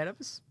Adams? Amy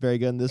Adams. Very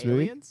good in this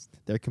aliens?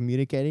 movie. They're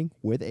communicating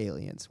with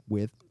aliens,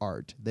 with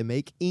art. They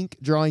make ink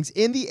drawings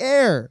in the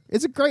air.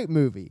 It's a great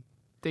movie.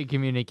 They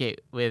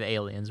communicate with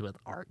aliens with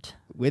art.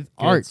 With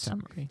good art.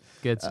 Summary.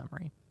 Good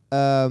summary.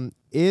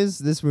 Is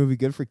this movie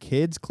good for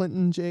kids,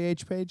 Clinton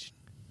J.H. Page?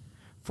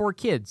 For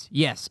kids,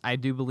 yes. I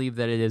do believe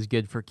that it is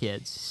good for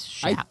kids.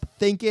 I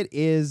think it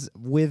is,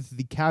 with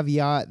the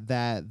caveat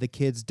that the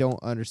kids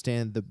don't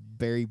understand the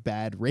very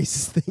bad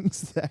racist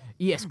things that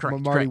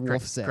Marty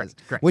Wolf says,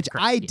 which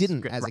I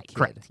didn't as a kid.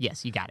 Correct.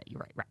 Yes, you got it.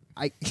 You're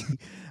right.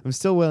 I'm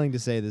still willing to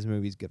say this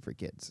movie's good for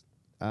kids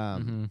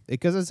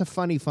because it's a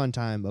fun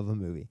time of a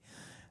movie.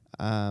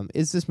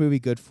 Is this movie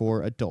good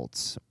for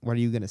adults? What are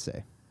you going to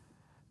say?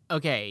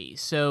 Okay,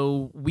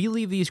 so we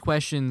leave these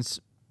questions,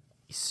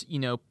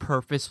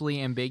 purposefully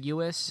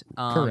ambiguous.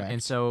 Correct.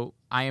 And so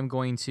I am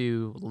going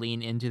to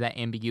lean into that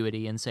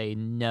ambiguity and say,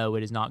 no,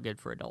 it is not good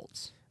for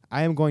adults.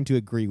 I am going to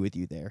agree with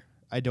you there.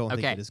 I don't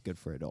think it is good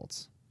for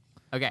adults.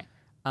 Okay.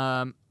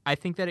 I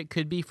think that it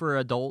could be for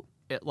adult.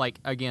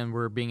 Again,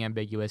 we're being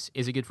ambiguous.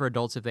 Is it good for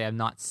adults if they have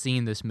not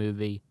seen this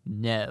movie?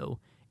 No.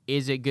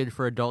 Is it good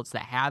for adults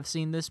that have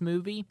seen this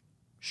movie?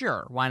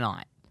 Sure, why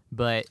not?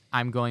 But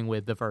I'm going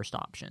with the first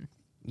option.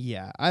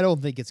 Yeah, I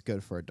don't think it's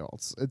good for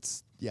adults.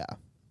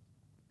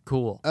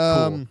 Cool.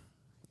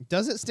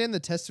 Does it stand the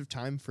test of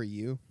time for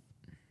you?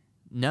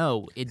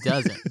 No, it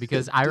doesn't,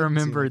 because I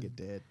remember it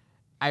did.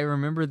 I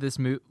remember this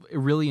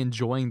really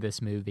enjoying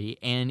this movie,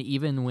 and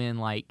even when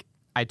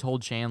I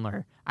told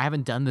Chandler, I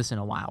haven't done this in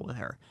a while with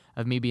her,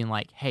 of me being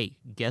like, "Hey,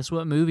 guess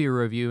what movie we're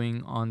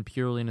reviewing on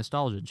Purely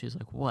Nostalgia?" And she's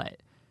like,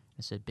 "What?"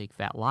 I said, "Big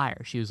Fat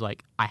Liar." She was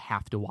like, "I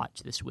have to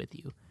watch this with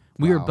you."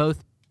 We were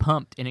both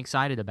pumped and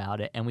excited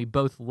about it, and we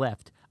both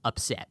left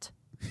upset.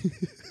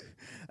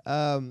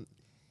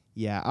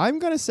 Yeah, I'm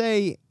going to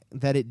say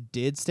that it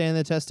did stand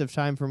the test of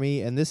time for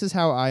me, and this is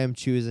how I am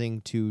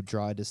choosing to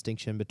draw a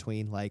distinction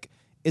between,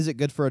 is it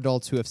good for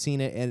adults who have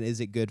seen it, and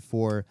is it good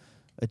for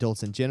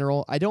adults in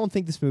general? I don't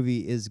think this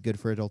movie is good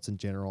for adults in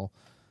general.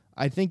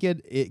 I think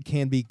it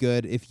can be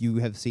good if you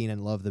have seen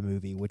and love the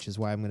movie, which is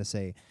why I'm going to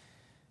say,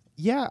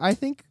 yeah, I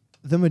think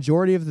the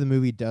majority of the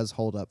movie does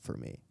hold up for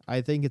me.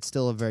 I think it's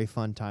still a very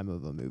fun time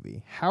of a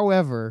movie.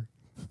 However,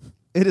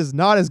 it is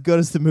not as good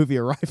as the movie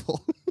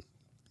Arrival.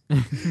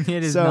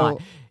 It is so,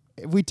 not.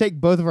 If we take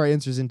both of our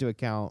answers into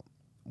account,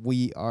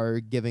 we are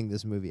giving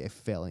this movie a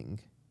failing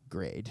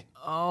grade.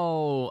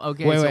 Oh,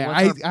 okay. Wait, so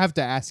I have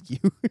to ask you.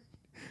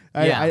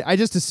 I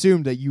just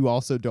assumed that you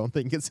also don't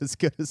think it's as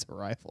good as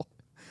Arrival.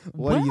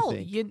 What do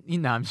you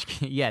think? I'm just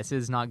kidding. Yes, it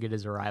is not good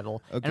as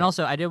Arrival. Okay. And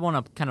also, I did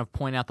want to kind of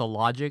point out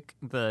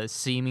the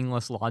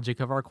seamless logic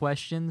of our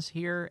questions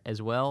here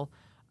as well.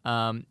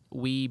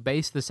 We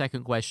based the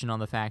second question on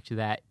the fact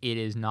that it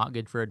is not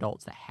good for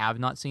adults that have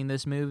not seen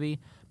this movie.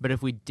 But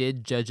if we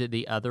did judge it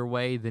the other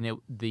way, then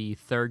the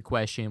third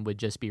question would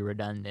just be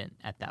redundant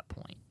at that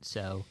point.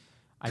 So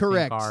I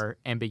Correct. think our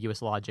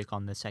ambiguous logic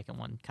on the second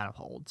one kind of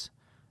holds.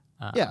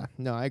 Yeah,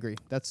 no, I agree.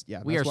 That's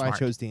why smart. I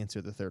chose to answer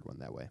the third one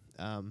that way.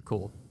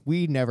 Cool.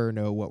 We never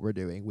know what we're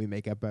doing. We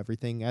make up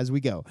everything as we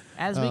go.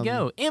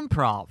 Improv.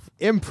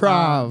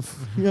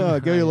 Go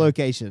to your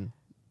location.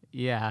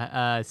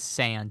 Yeah,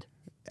 sand.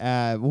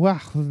 Wow,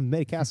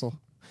 made a castle.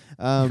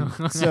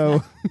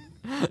 So,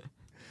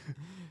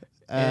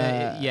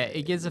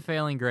 it gives a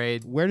failing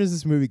grade. Where does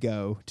this movie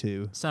go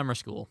to? Summer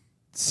school.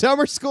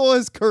 Summer school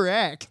is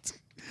correct.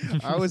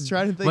 I was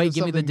trying to think Wait, of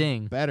give me the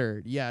something ding.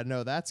 better. Yeah,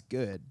 no, that's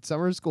good.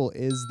 Summer school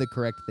is the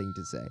correct thing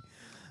to say.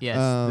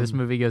 Yes, this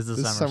movie goes to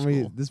summer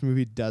school. This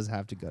movie does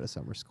have to go to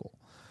summer school.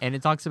 And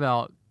it talks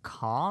about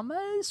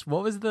commas?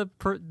 What was the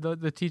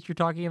teacher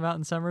talking about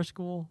in summer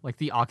school? Like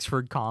the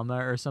Oxford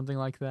comma or something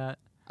like that?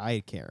 I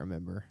can't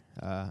remember.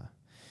 I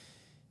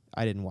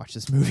didn't watch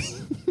this movie.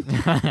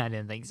 I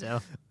didn't think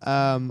so.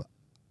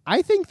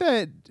 I think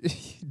that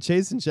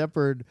Jason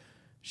Shepard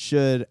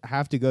should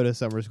have to go to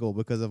summer school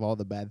because of all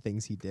the bad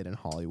things he did in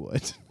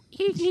Hollywood.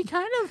 He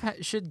kind of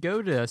should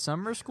go to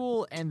summer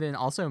school and then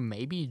also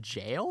maybe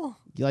jail.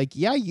 Like,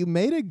 yeah, you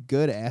made a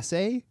good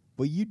essay,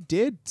 but you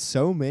did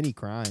so many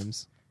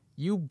crimes.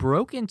 You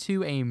broke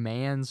into a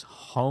man's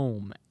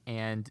home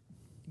and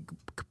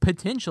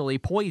potentially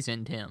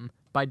poisoned him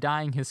by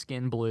dyeing his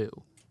skin blue.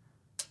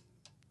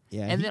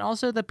 Yeah, and then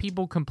also the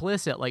people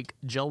complicit, like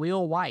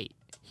Jaleel White.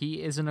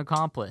 He is an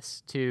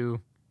accomplice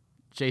to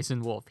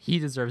Jason Wolf. He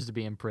deserves to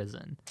be in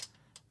prison.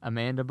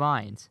 Amanda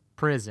Bynes,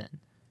 prison.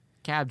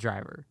 Cab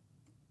driver,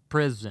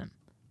 prison.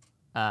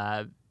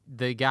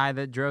 The guy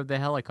that drove the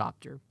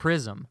helicopter,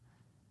 prison.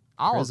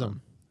 All of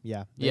them.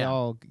 Yeah, they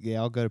all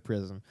go to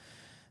prison,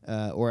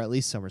 or at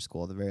least summer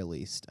school at the very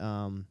least.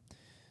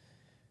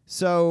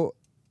 So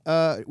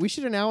we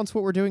should announce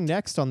what we're doing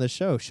next on this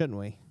show, shouldn't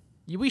we?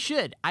 We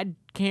should. I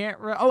can't.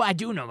 I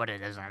do know what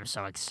it is. I'm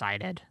so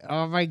excited.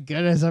 Oh my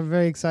goodness, I'm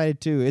very excited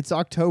too. It's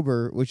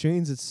October, which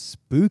means it's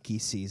spooky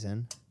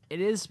season. It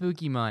is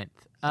spooky month,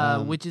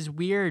 which is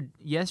weird.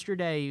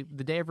 Yesterday,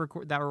 the day of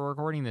that we're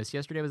recording this,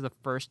 yesterday was the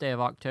first day of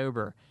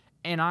October,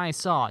 and I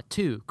saw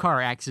 2 car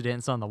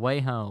accidents on the way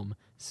home.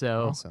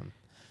 So, awesome.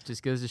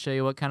 Just goes to show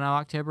you what kind of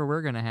October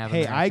we're gonna have.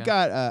 Hey,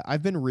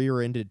 I've been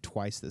rear-ended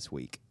twice this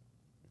week.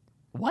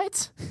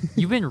 What?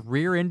 You've been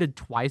rear-ended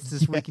twice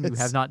this week and you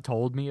have not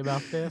told me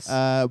about this?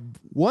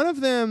 One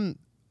of them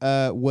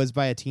was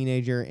by a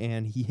teenager,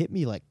 and he hit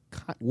me like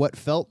what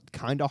felt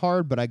kind of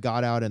hard, but I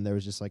got out and there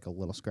was just like a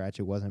little scratch.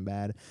 It wasn't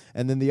bad.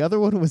 And then the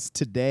other one was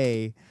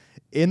today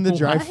in the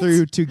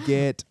drive-thru to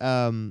get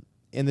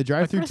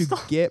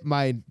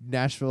my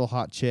Nashville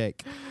hot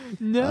chick.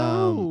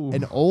 No.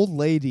 An old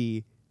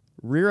lady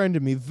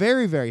rear-ended me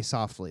very, very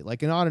softly,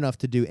 like not enough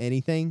to do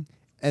anything.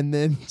 And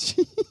then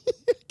she...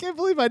 I can't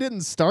believe I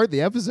didn't start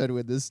the episode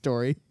with this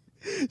story.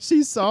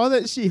 She saw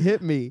that she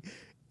hit me,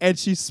 and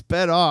she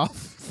sped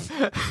off.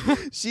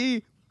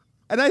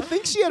 And I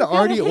think she had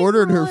already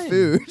ordered her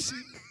food.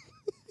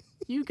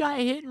 You got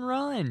hit and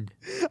run.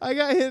 I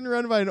got hit and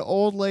run by an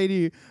old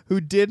lady who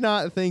did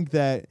not think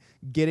that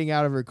getting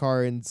out of her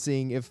car and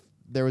seeing if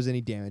there was any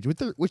damage,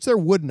 which there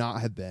would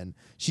not have been.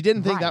 She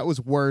didn't think that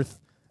was worth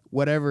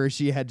whatever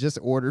she had just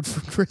ordered for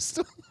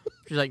Crystal.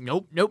 She's like,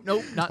 nope, not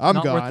gone.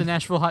 Worth the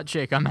Nashville hot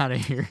chick. I'm out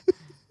of here.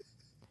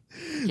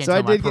 So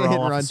I did get hit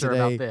and run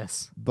today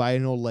by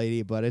an old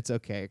lady, but it's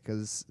okay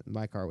because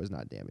my car was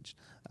not damaged.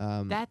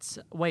 Was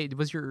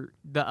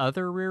the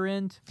other rear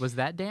end, was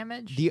that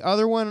damaged? The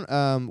other one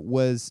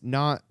was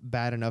not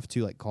bad enough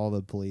to like call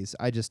the police.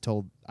 I just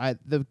told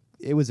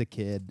it was a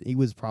kid. He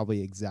was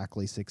probably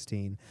exactly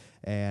 16,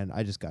 and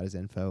I just got his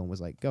info and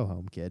was like, "Go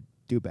home, kid.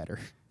 Do better.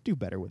 Do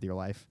better with your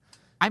life."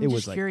 It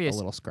was curious. Like a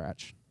little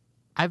scratch.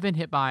 I have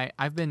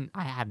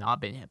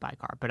not been hit by a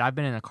car, but I've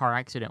been in a car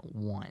accident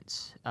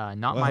once.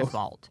 Not my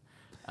fault.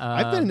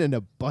 I've been in a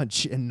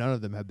bunch, and none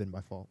of them have been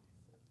my fault.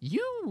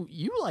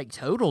 You like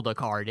totaled a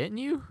car, didn't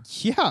you?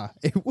 Yeah,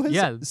 it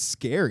was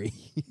scary.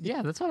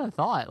 Yeah, that's what I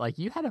thought. Like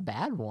you had a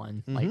bad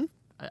one like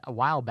a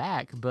while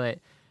back, but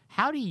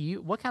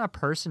what kind of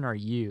person are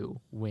you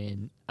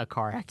when a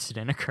car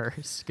accident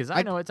occurs? Because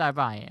I know what type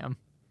I am.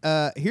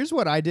 Here's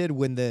what I did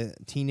when the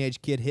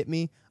teenage kid hit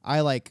me.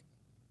 I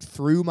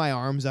threw my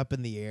arms up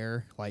in the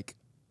air, like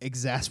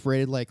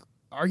exasperated, like,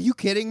 "Are you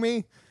kidding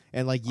me?"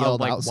 and like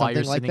yelled out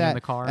something like that. In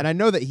the car? And I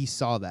know that he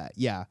saw that,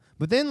 yeah.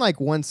 But then like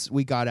once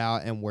we got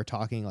out and we're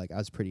talking, like I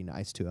was pretty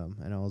nice to him,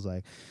 and I was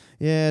like,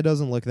 "Yeah, it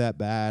doesn't look that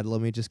bad.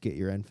 Let me just get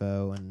your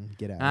info and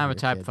get out." I'm of a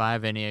here, type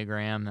 5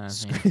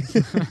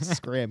 Enneagram.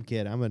 Scram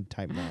kid. I'm a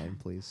type 9.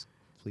 Please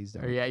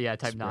don't. Yeah,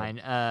 type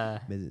 9.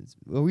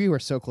 Well, we were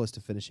so close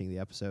to finishing the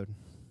episode.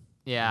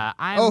 Yeah,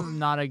 I'm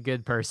not a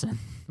good person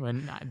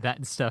when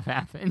that stuff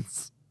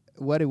happens.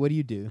 What do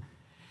you do?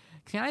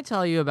 Can I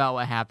tell you about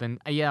what happened?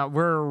 Yeah,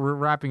 we're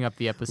wrapping up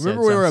the episode.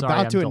 Remember, we were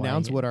about to delaying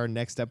announce it. what our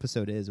next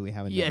episode is. We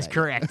haven't. Yes, done that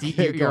correct.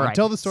 Yet. You're right.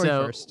 Tell the story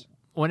so, first.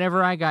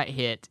 Whenever I got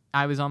hit,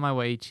 I was on my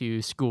way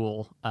to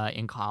school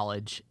in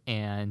college,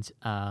 and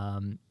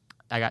I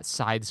got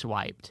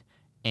sideswiped,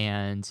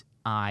 and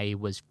I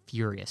was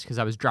furious because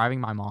I was driving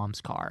my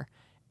mom's car,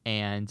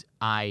 and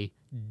I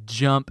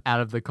jump out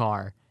of the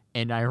car,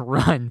 and I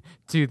run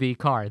to the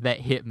car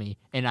that hit me,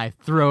 and I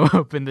throw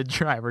open the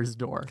driver's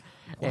door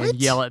and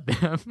yell at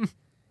them.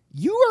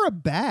 You are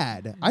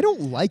bad. I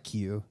don't like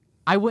you.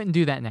 I wouldn't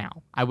do that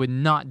now. I would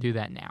not do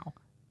that now.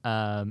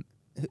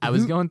 I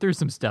was going through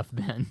some stuff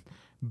then.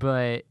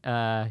 But,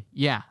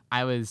 yeah,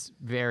 I was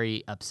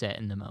very upset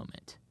in the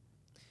moment.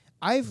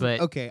 I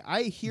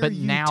hear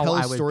you now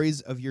tell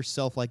stories of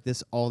yourself like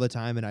this all the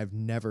time, and I've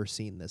never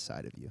seen this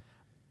side of you.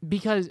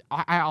 Because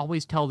I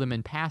always tell them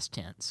in past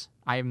tense.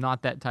 I am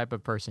not that type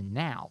of person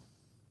now.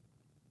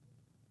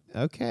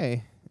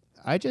 Okay.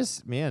 Are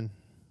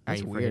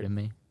you afraid of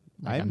me?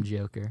 I'm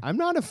Joker. I'm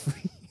not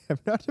afraid. I'm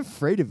not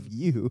afraid of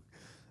you.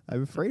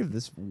 I'm afraid of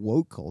this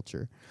woke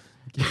culture.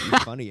 It can't be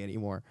funny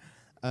anymore.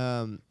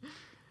 Do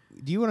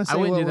you want to say I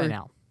wouldn't what do we're that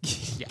now.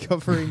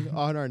 covering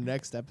on our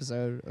next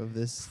episode of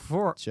this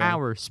For show?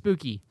 our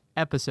spooky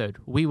episode,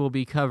 we will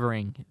be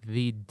covering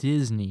the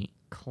Disney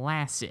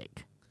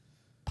classic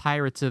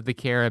Pirates of the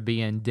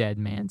Caribbean Dead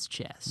Man's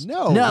Chest.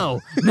 No.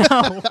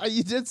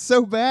 You did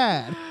so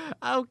bad.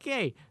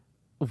 Okay.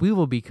 We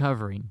will be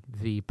covering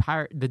the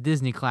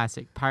Disney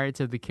classic Pirates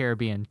of the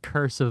Caribbean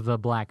Curse of the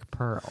Black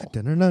Pearl.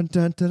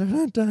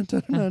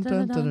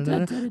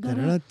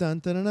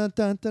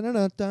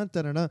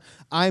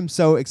 I'm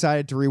so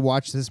excited to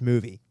rewatch this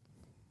movie.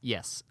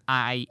 Yes,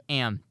 I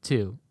am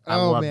too. I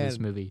love this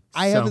movie.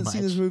 I haven't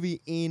seen this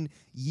movie in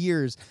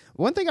years.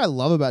 One thing I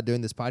love about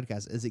doing this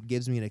podcast is it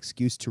gives me an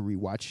excuse to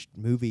rewatch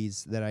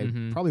movies that I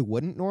probably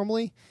wouldn't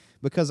normally,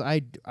 because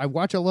I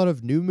watch a lot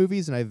of new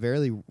movies and I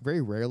very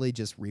rarely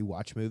just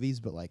rewatch movies.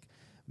 But like,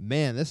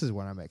 man, this is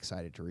one I'm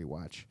excited to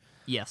rewatch.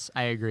 Yes,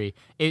 I agree.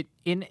 It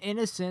in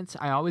a sense,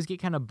 I always get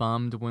kind of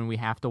bummed when we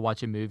have to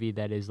watch a movie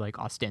that is like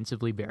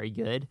ostensibly very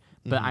good,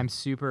 but I'm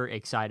super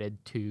excited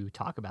to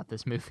talk about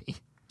this movie.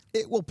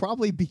 It will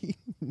probably be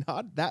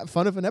not that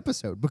fun of an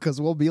episode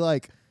because we'll be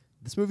like,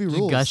 this movie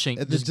rules.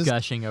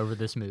 Gushing over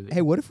this movie.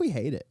 Hey, what if we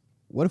hate it?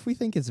 What if we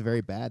think it's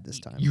very bad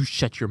this time? You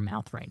shut your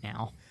mouth right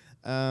now.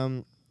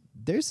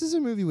 This is a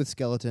movie with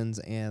skeletons,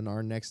 and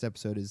our next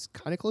episode is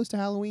kind of close to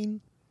Halloween.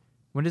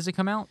 When does it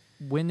come out?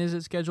 When is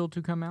it scheduled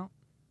to come out?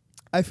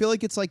 I feel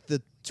like it's like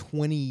the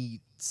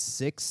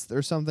 26th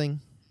or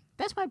something.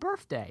 That's my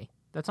birthday.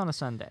 That's on a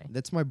Sunday.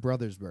 That's my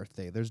brother's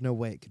birthday. There's no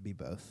way it could be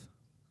both.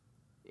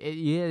 It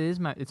is.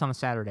 It's on a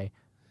Saturday.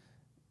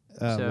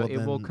 So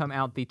it will come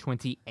out the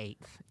 28th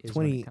is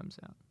when it comes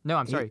out. No,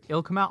 I'm sorry.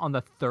 It'll come out on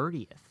the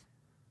 30th.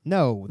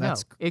 No,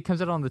 it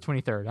comes out on the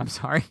 23rd. I'm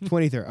sorry.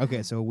 23rd.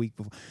 Okay, so a week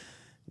before.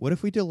 What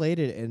if we delayed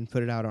it and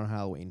put it out on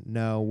Halloween?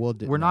 No,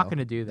 we're not going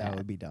to do that. That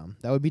would be dumb.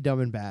 That would be dumb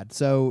and bad.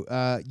 So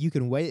you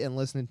can wait and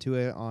listen to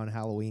it on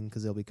Halloween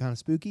because it'll be kind of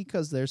spooky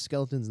because they're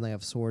skeletons and they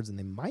have swords and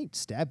they might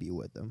stab you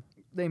with them.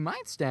 They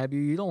might stab you.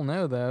 You don't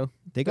know, though.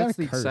 That's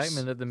the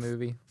excitement of the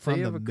movie.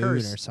 From the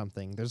moon or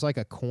something. There's like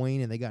a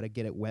coin, and they got to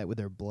get it wet with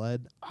their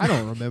blood. I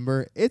don't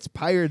remember. It's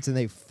pirates, and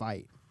they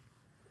fight.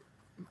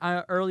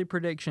 Early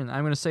prediction.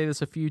 I'm going to say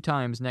this a few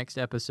times next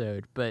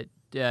episode, but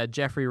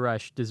Jeffrey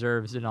Rush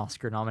deserves an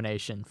Oscar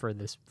nomination for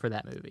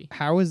that movie.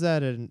 How is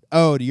that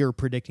you're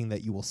predicting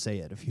that you will say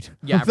it if you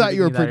Yeah, I thought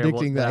you were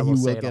predicting that he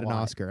will get an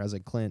lot. Oscar. I was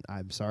like, Clint,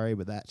 I'm sorry,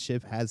 but that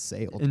ship has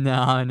sailed.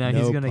 No,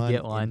 he's going to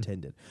get one.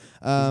 Intended.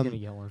 He's going to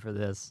get one for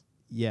this.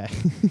 Yeah.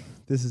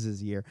 This is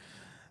his year.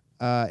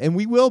 And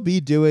we will be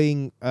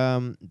doing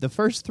the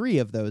first 3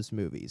 of those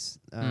movies.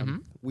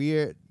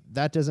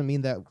 That doesn't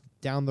mean that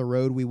down the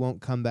road we won't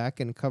come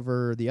back and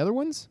cover the other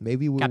ones.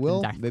 Maybe we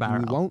will. Maybe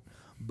we won't.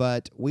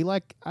 But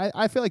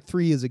I feel like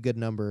 3 is a good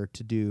number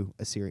to do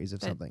a series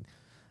of something.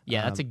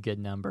 Yeah, that's a good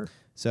number.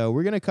 So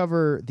we're going to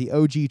cover the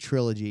OG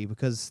trilogy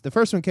because the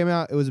first one came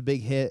out, it was a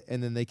big hit,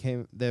 and then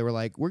they were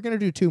like, we're going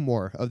to do 2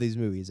 more of these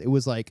movies. It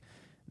was like,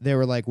 they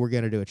were like, we're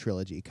going to do a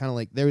trilogy. Kind of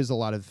like, there was a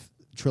lot of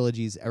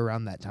trilogies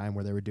around that time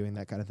where they were doing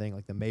that kind of thing.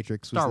 Like The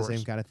Matrix was the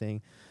same kind of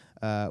thing.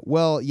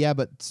 Well, yeah,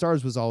 but Star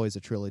Wars was always a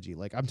trilogy.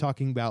 Like, I'm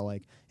talking about,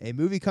 like, a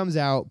movie comes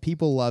out,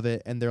 people love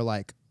it, and they're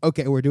like,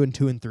 okay, we're doing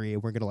 2 and 3,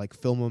 and we're going to, like,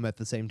 film them at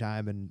the same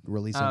time and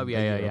release them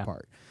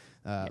apart.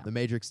 The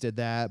Matrix did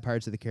that,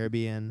 Pirates of the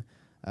Caribbean.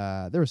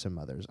 There were some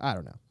others. I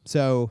don't know.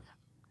 So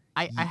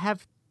I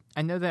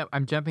know that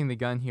I'm jumping the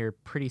gun here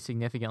pretty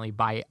significantly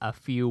by a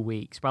few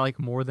weeks, by like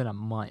more than a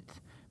month.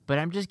 but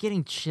I'm just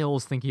getting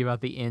chills thinking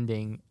about the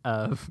ending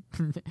of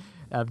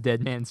of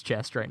Dead Man's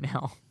Chest right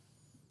now.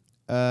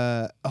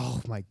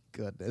 Oh my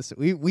goodness.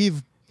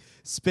 We've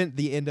spent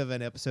the end of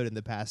an episode in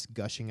the past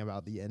gushing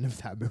about the end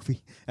of that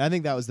movie. And I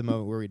think that was the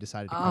moment where we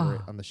decided to cover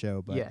it on the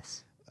show. But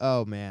yes.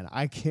 Oh man,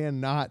 I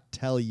cannot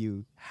tell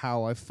you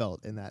how I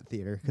felt in that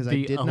theater because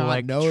I did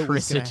not know it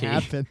was going to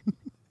happen.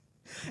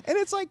 And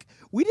it's like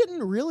we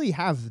didn't really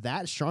have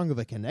that strong of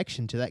a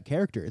connection to that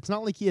character. It's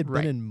not like he had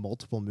been in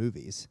multiple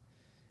movies.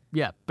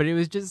 Yeah, but it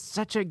was just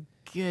such a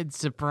good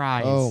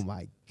surprise. Oh my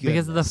goodness.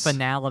 Because of the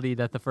finality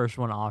that the first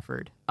one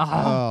offered.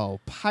 Oh,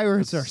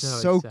 pirates are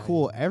so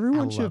cool.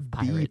 Everyone should be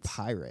pirates.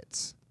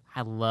 pirates.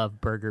 I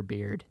love Burger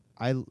Beard.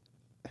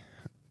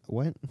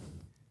 What?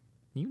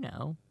 You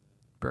know,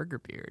 Burger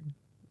Beard.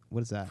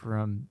 What is that?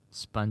 From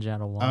Sponge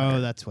Out of Water.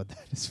 Oh, that's what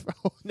that is from.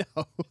 Oh,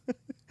 no.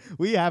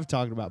 We have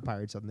talked about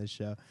pirates on this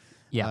show.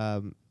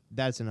 Yeah.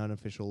 That's an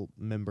unofficial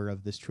member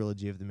of this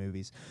trilogy of the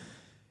movies.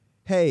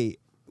 Hey,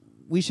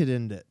 we should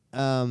end it.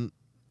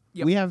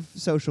 Yep. We have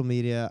social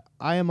media.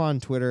 I am on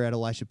Twitter at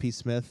Elisha P.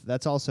 Smith.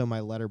 That's also my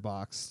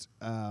Letterboxd.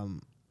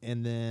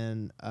 And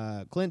then,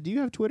 Clint, do you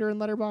have Twitter and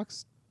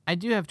Letterboxd? I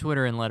do have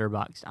Twitter and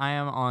Letterboxd. I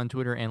am on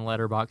Twitter and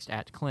Letterboxd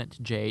at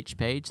Clint JH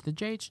Page. The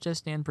JH just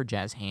stand for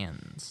Jazz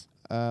Hands.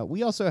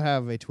 We also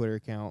have a Twitter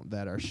account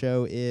that our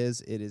show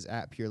is. It is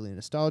at Purely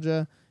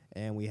Nostalgia.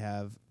 And we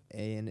have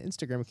an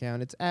Instagram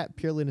account. It's at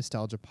Purely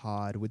Nostalgia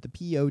Pod with the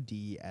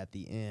POD at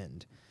the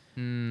end.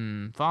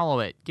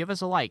 Follow it. Give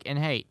us a like. And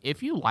hey,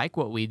 if you like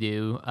what we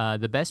do,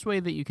 the best way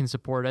that you can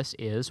support us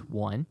is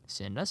 1,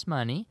 send us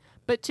money.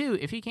 But 2,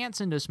 if you can't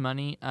send us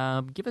money,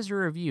 give us a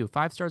review.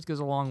 5 stars goes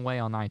a long way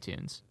on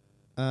iTunes.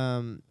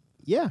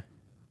 Yeah.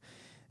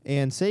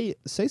 And say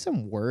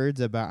some words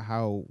about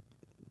how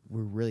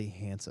we're really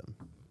handsome.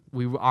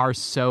 We are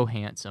so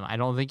handsome. I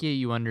don't think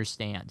you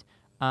understand.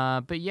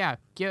 But yeah,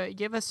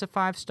 give us a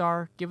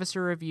 5-star, give us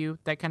a review.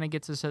 That kind of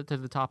gets us up to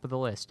the top of the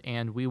list.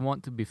 And we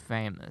want to be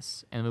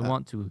famous, and we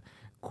want to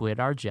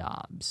quit our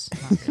jobs.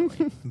 Not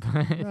really,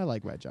 but I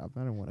like my job.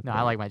 I don't want to. No,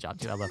 I like my job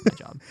too. I love my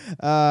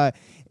job.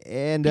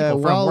 And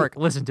people from work,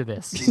 listen to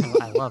this.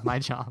 I love my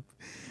job.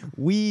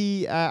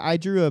 I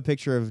drew a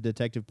picture of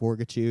Detective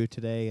Porgachew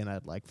today, and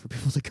I'd like for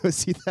people to go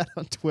see that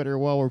on Twitter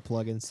while we're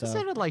plugging stuff. It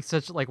sounded like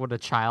such like what a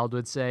child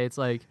would say. It's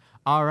like,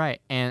 all right,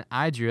 and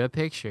I drew a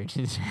picture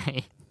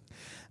today.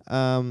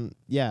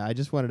 Yeah, I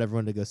just wanted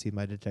everyone to go see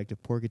my Detective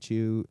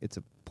Porgachew. It's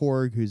a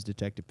porg who's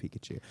Detective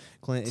Pikachu.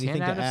 Clint,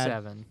 anything 10 out to of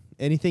add? 7.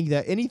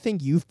 Anything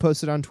you've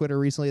posted on Twitter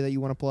recently that you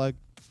want to plug?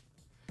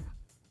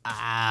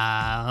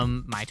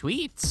 My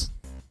tweets.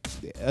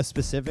 A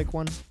specific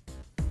one?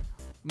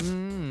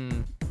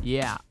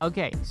 Yeah.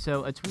 Okay,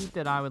 so a tweet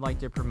that I would like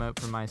to promote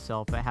for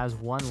myself, it has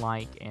 1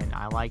 like, and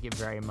I like it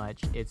very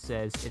much. It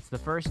says, it's the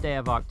first day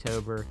of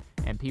October,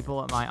 and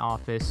people at my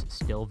office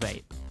still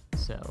vape.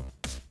 So...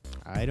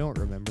 I don't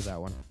remember that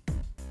one.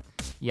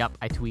 Yep,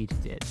 I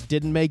tweeted it.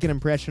 Didn't make an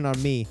impression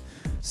on me,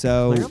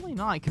 so... Clearly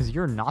not, because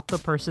you're not the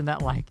person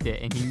that liked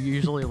it, and you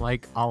usually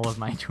like all of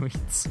my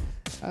tweets.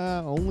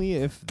 Only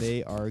if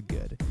they are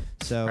good.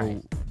 So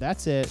right.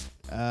 That's it.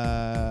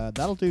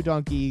 That'll do,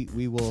 Donkey.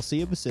 We will see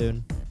you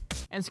soon.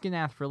 And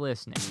Skanath for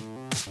listening.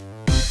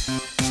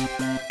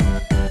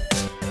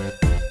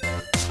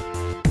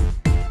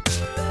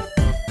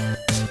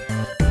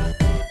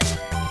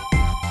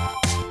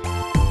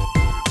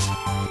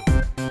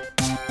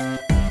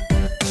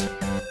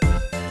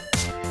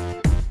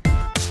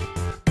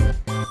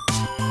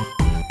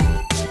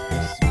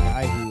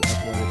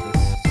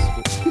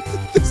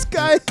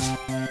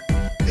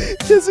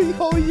 There's a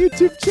whole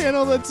YouTube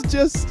channel that's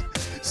just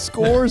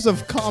scores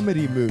of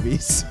comedy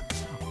movies.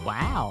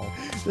 Wow.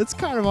 That's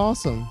kind of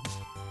awesome.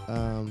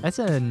 That's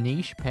a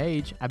niche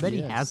page. I bet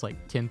he has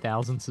like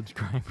 10,000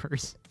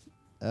 subscribers.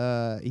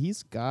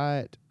 He's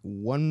got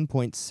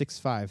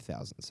 1.65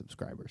 thousand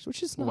subscribers,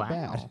 which is not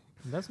bad.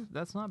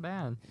 That's not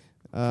bad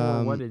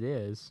for what it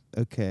is.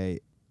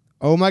 Okay.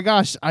 Oh my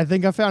gosh, I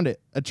think I found it.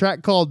 A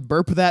track called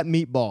Burp That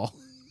Meatball.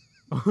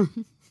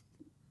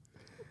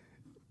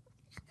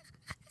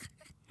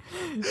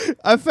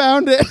 I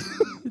found it.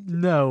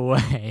 No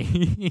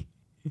way.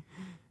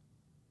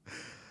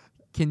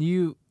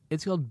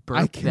 It's called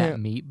Burp That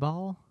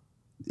Meatball?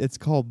 It's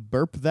called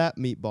Burp That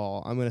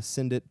Meatball. I'm going to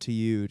send it to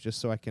you just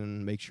so I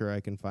can make sure I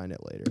can find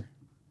it later.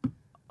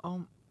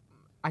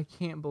 I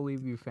can't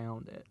believe you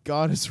found it.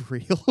 God is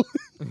real.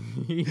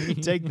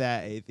 Take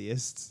that,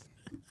 atheists.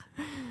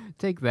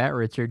 Take that,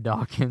 Richard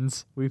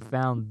Dawkins. We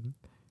found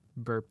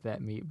Burp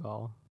That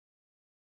Meatball.